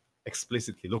just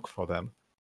explicitly look for them.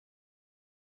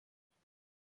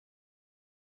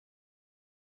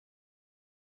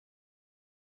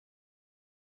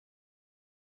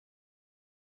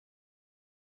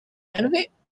 And we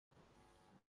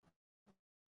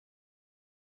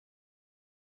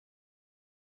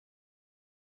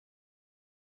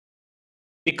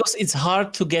because it's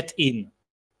hard to get in.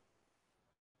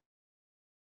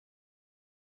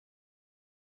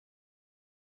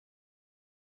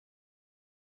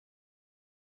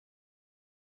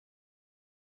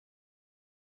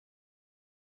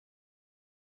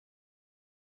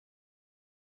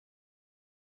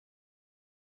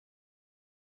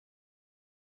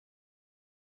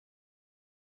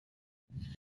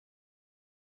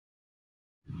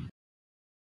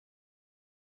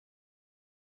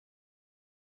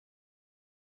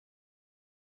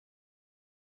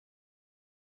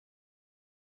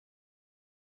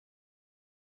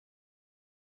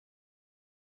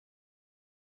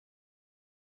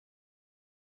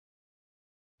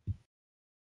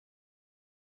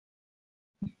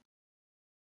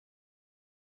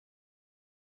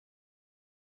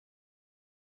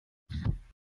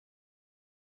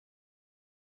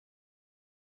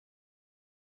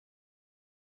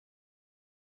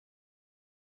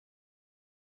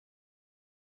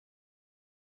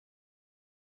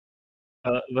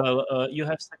 You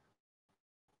have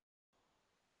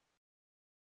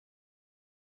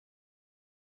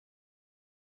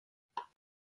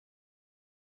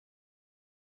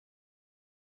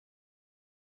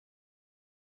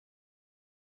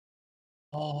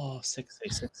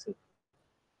sexy.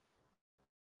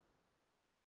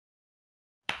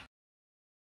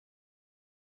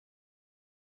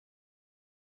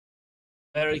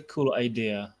 Very cool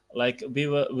idea. Like we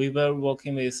were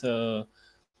working with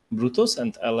Brutus,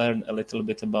 and I learned a little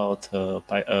bit about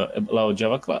about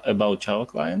Java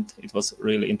client. It was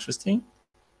really interesting.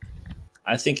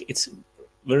 I think it's a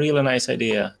really nice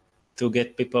idea to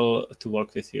get people to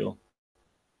work with you.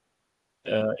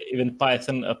 Even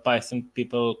Python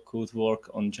people could work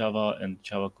on Java, and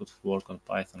Java could work on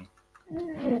Python.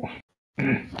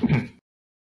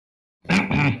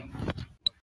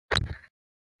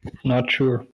 Not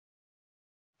sure.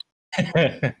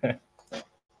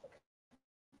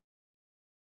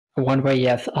 One way,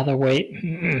 yes. Other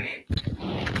way,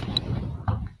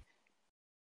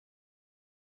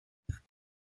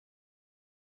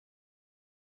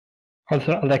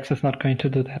 also, Alex is not going to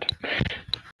do that.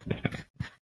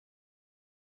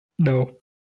 No.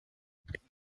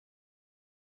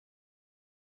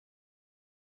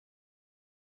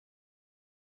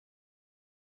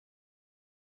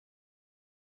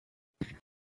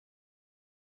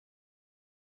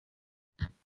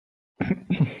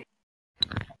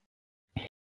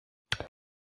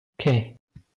 Okay.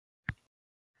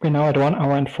 We're now at 1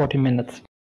 hour and 40 minutes.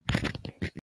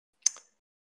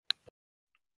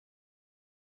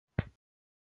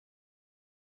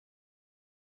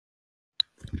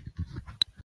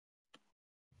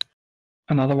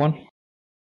 Another one?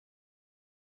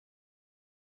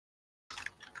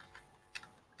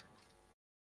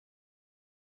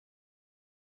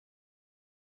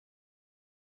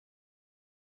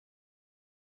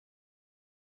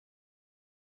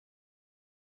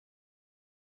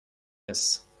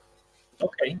 Yes.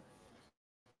 Okay.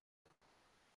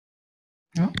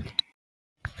 Yeah.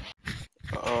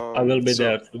 I will be so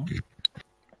there too.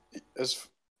 As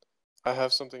I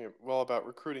have something about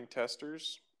recruiting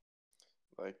testers,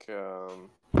 like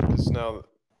because now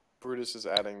Brutus is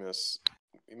adding this,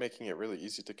 making it really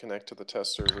easy to connect to the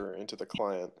test server into the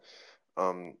client.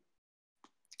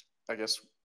 I guess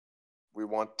we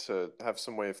want to have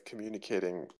some way of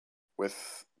communicating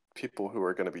with people who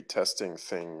are going to be testing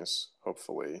things,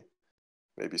 hopefully,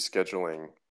 maybe scheduling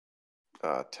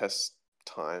test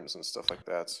times and stuff like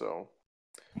that. So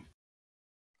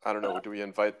I don't know, do we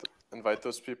invite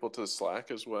those people to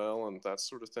Slack as well and that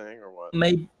sort of thing, or what?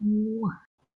 Maybe.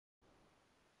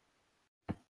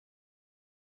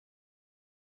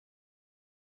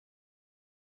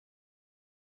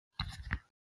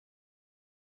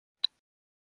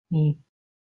 Mm.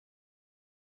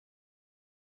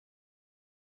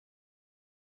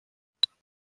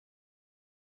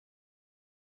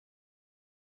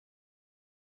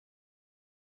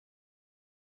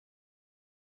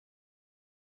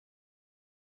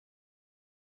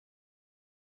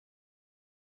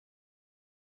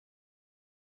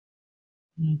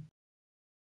 Mm.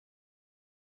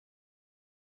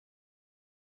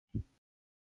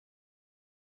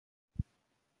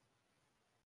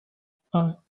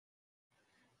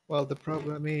 Well, the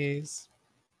problem is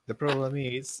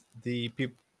the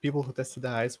people who tested the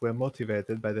eyes were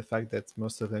motivated by the fact that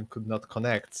most of them could not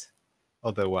connect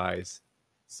otherwise.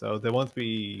 So there won't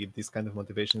be this kind of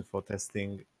motivation for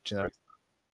testing generic.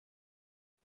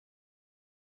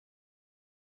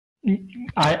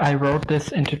 I wrote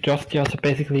this into Justia, so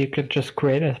basically you could just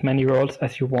create as many roles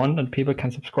as you want and people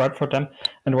can subscribe for them.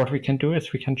 And what we can do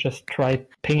is we can just try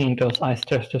pinging those ICE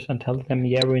testers and tell them,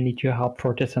 yeah, we need your help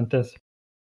for this and this.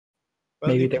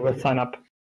 Well, Maybe they will sign up.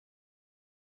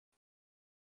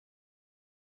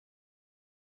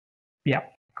 Yeah,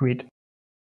 agreed.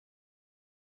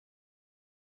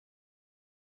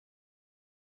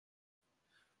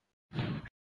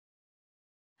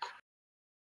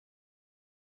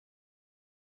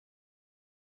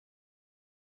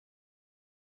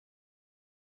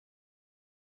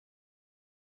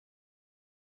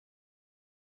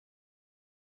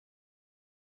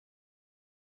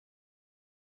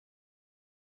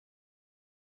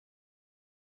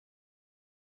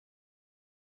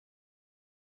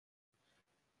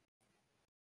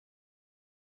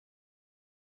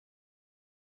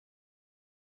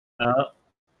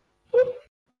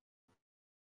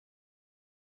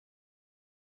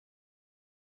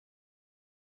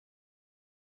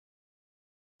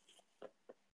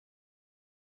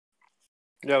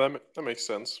 Yeah, that makes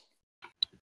sense.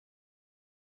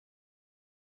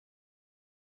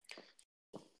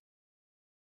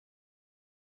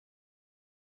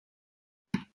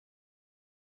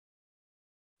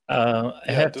 I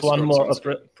have one more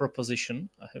proposition.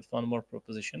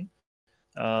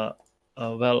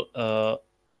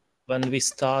 When we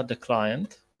start the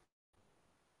client,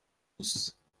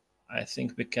 I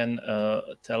think we can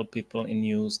tell people in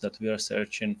news that we are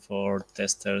searching for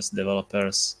testers,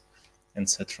 developers,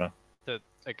 etc.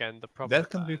 Again, the problem that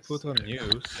can be put on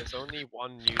news. There's only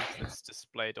one news that's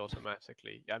displayed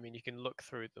automatically. I mean, you can look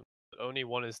through them, but only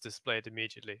one is displayed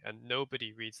immediately, and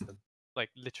nobody reads them.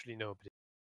 Like literally nobody.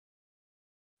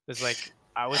 There's like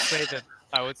I would say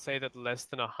that less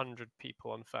than 100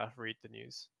 people on FAF read the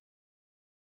news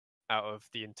out of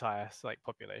the entire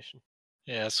population.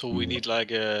 Yeah, so we need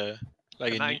like a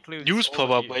includes news all of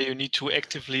pop-up you. where you need to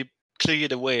actively click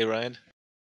it away, right?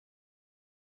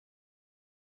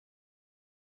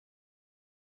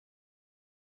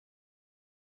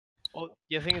 Well,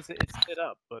 the thing is, it's set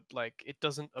up, but like it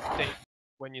doesn't update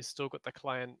when you still got the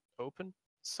client open.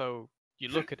 So you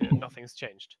look at it and nothing's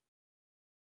changed.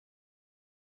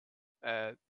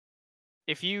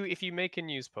 If you make a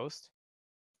news post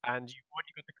and you've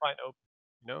already got the client open,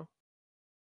 you know.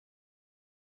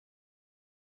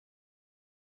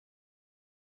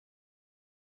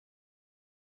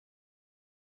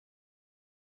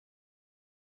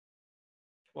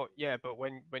 Well, yeah, but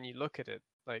when you look at it,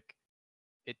 like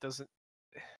it doesn't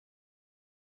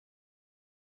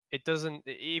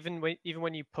even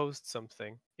when you post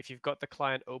something, if you've got the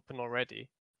client open already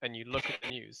and you look at the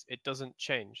news, it doesn't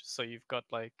change. So you've got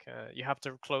you have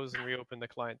to close and reopen the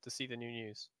client to see the new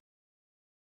news.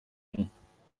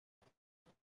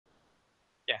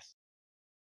 Yes.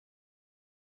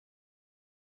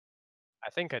 I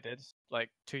think I did, like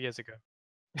 2 years ago.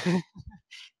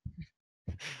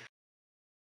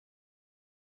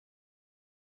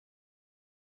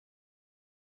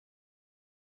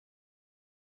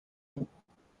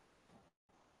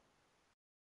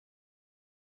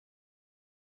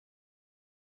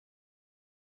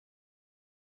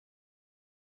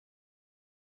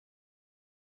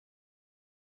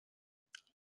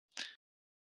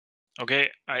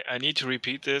 Okay, I need to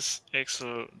repeat this.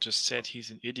 Axel just said he's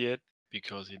an idiot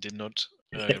because he did not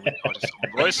record his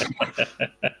own voice.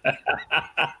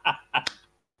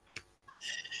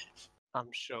 I'm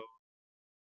sure.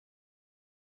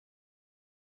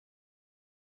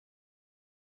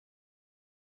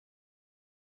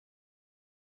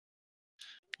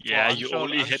 Yeah, Well, you sure,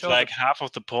 only I'm hit sure like that- half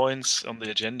of the points on the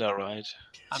agenda, right?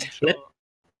 I'm sure.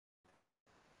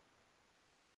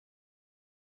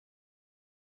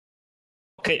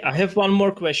 Okay, I have one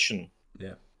more question.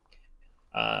 Yeah.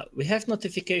 We have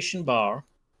notification bar.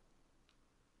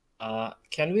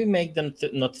 Can we make the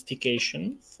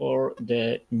notification for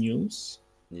the news?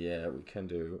 Yeah, we can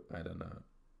do. I don't know.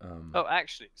 Oh,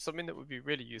 actually, something that would be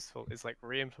really useful is like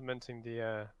re-implementing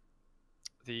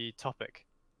the topic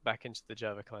back into the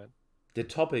Java client. The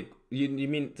topic, you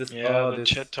mean this? Yeah, the this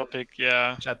chat topic.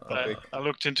 Yeah, Chat topic. I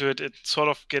looked into it. It sort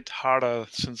of get harder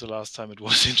since the last time it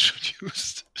was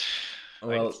introduced.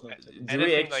 Well, do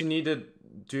we actually need to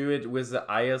do it with the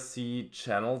IRC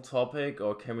channel topic,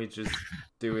 or can we just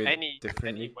do it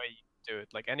differently? Any way you do it,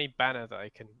 like any banner that I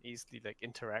can easily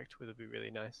interact with would be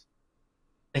really nice.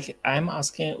 Like I'm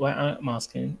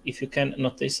asking if you can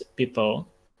notice people,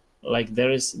 like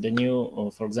there is the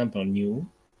new, for example,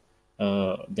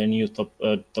 the new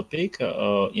topic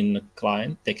in the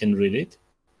client, they can read it.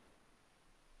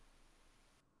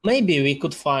 Maybe we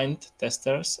could find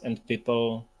testers and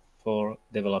people for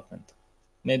development.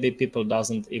 Maybe people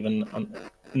doesn't even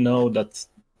know that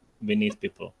we need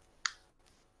people.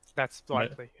 That's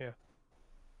likely, yeah.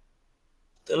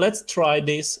 Let's try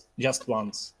this just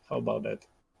once. How about that?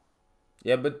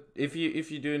 Yeah, but if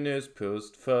you do a news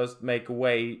post, first make a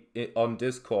way on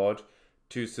Discord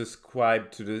to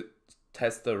subscribe to the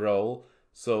tester role,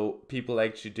 so people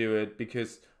actually do it.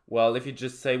 Because, well, if you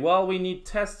just say, well, we need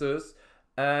testers,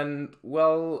 and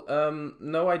well,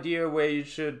 no idea who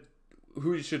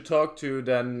you should talk to,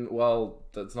 then well,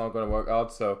 that's not gonna work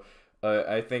out. So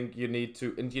I think you need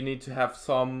to have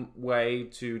some way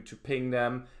to ping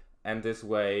them, and this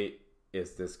way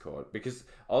is Discord, because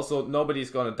also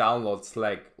nobody's gonna download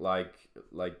Slack like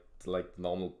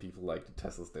normal people, like the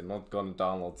testers. They're not gonna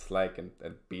download Slack and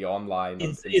be online.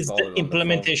 It's the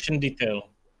implementation detail.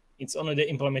 It's only the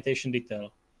implementation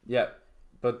detail. Yeah,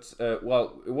 but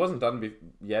well, it wasn't done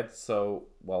yet, so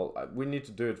well, we need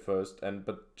to do it first.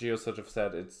 But Geo such have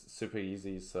said it's super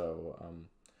easy, so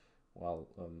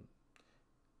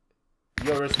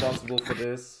you're responsible for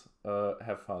this.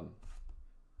 Have fun.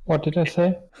 What did I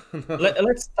say?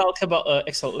 Let's talk about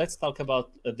Axel. Let's talk about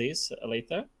this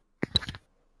later.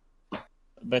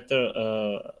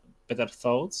 Better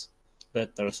thoughts,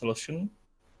 better solution.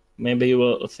 Maybe you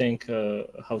will think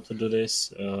how to do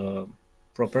this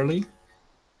properly.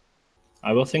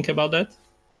 I will think about that.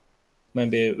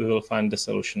 Maybe we will find the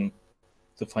solution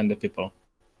to find the people.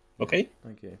 Okay?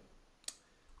 Okay.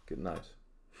 Good night.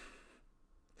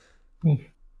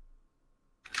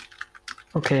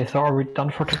 Okay, so are we done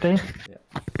for today?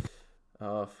 Yeah.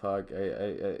 Oh fuck!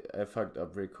 I fucked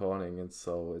up recording, and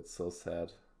so it's so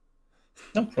sad.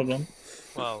 No problem.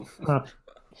 Well,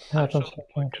 happens from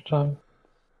time to time.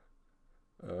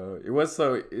 It was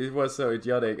so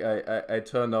idiotic. I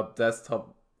turned up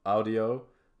desktop audio,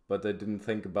 but I didn't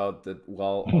think about that.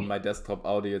 Well, on my desktop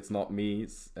audio, it's not me,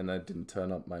 and I didn't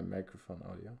turn up my microphone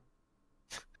audio.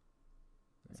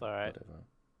 It's alright. Whatever.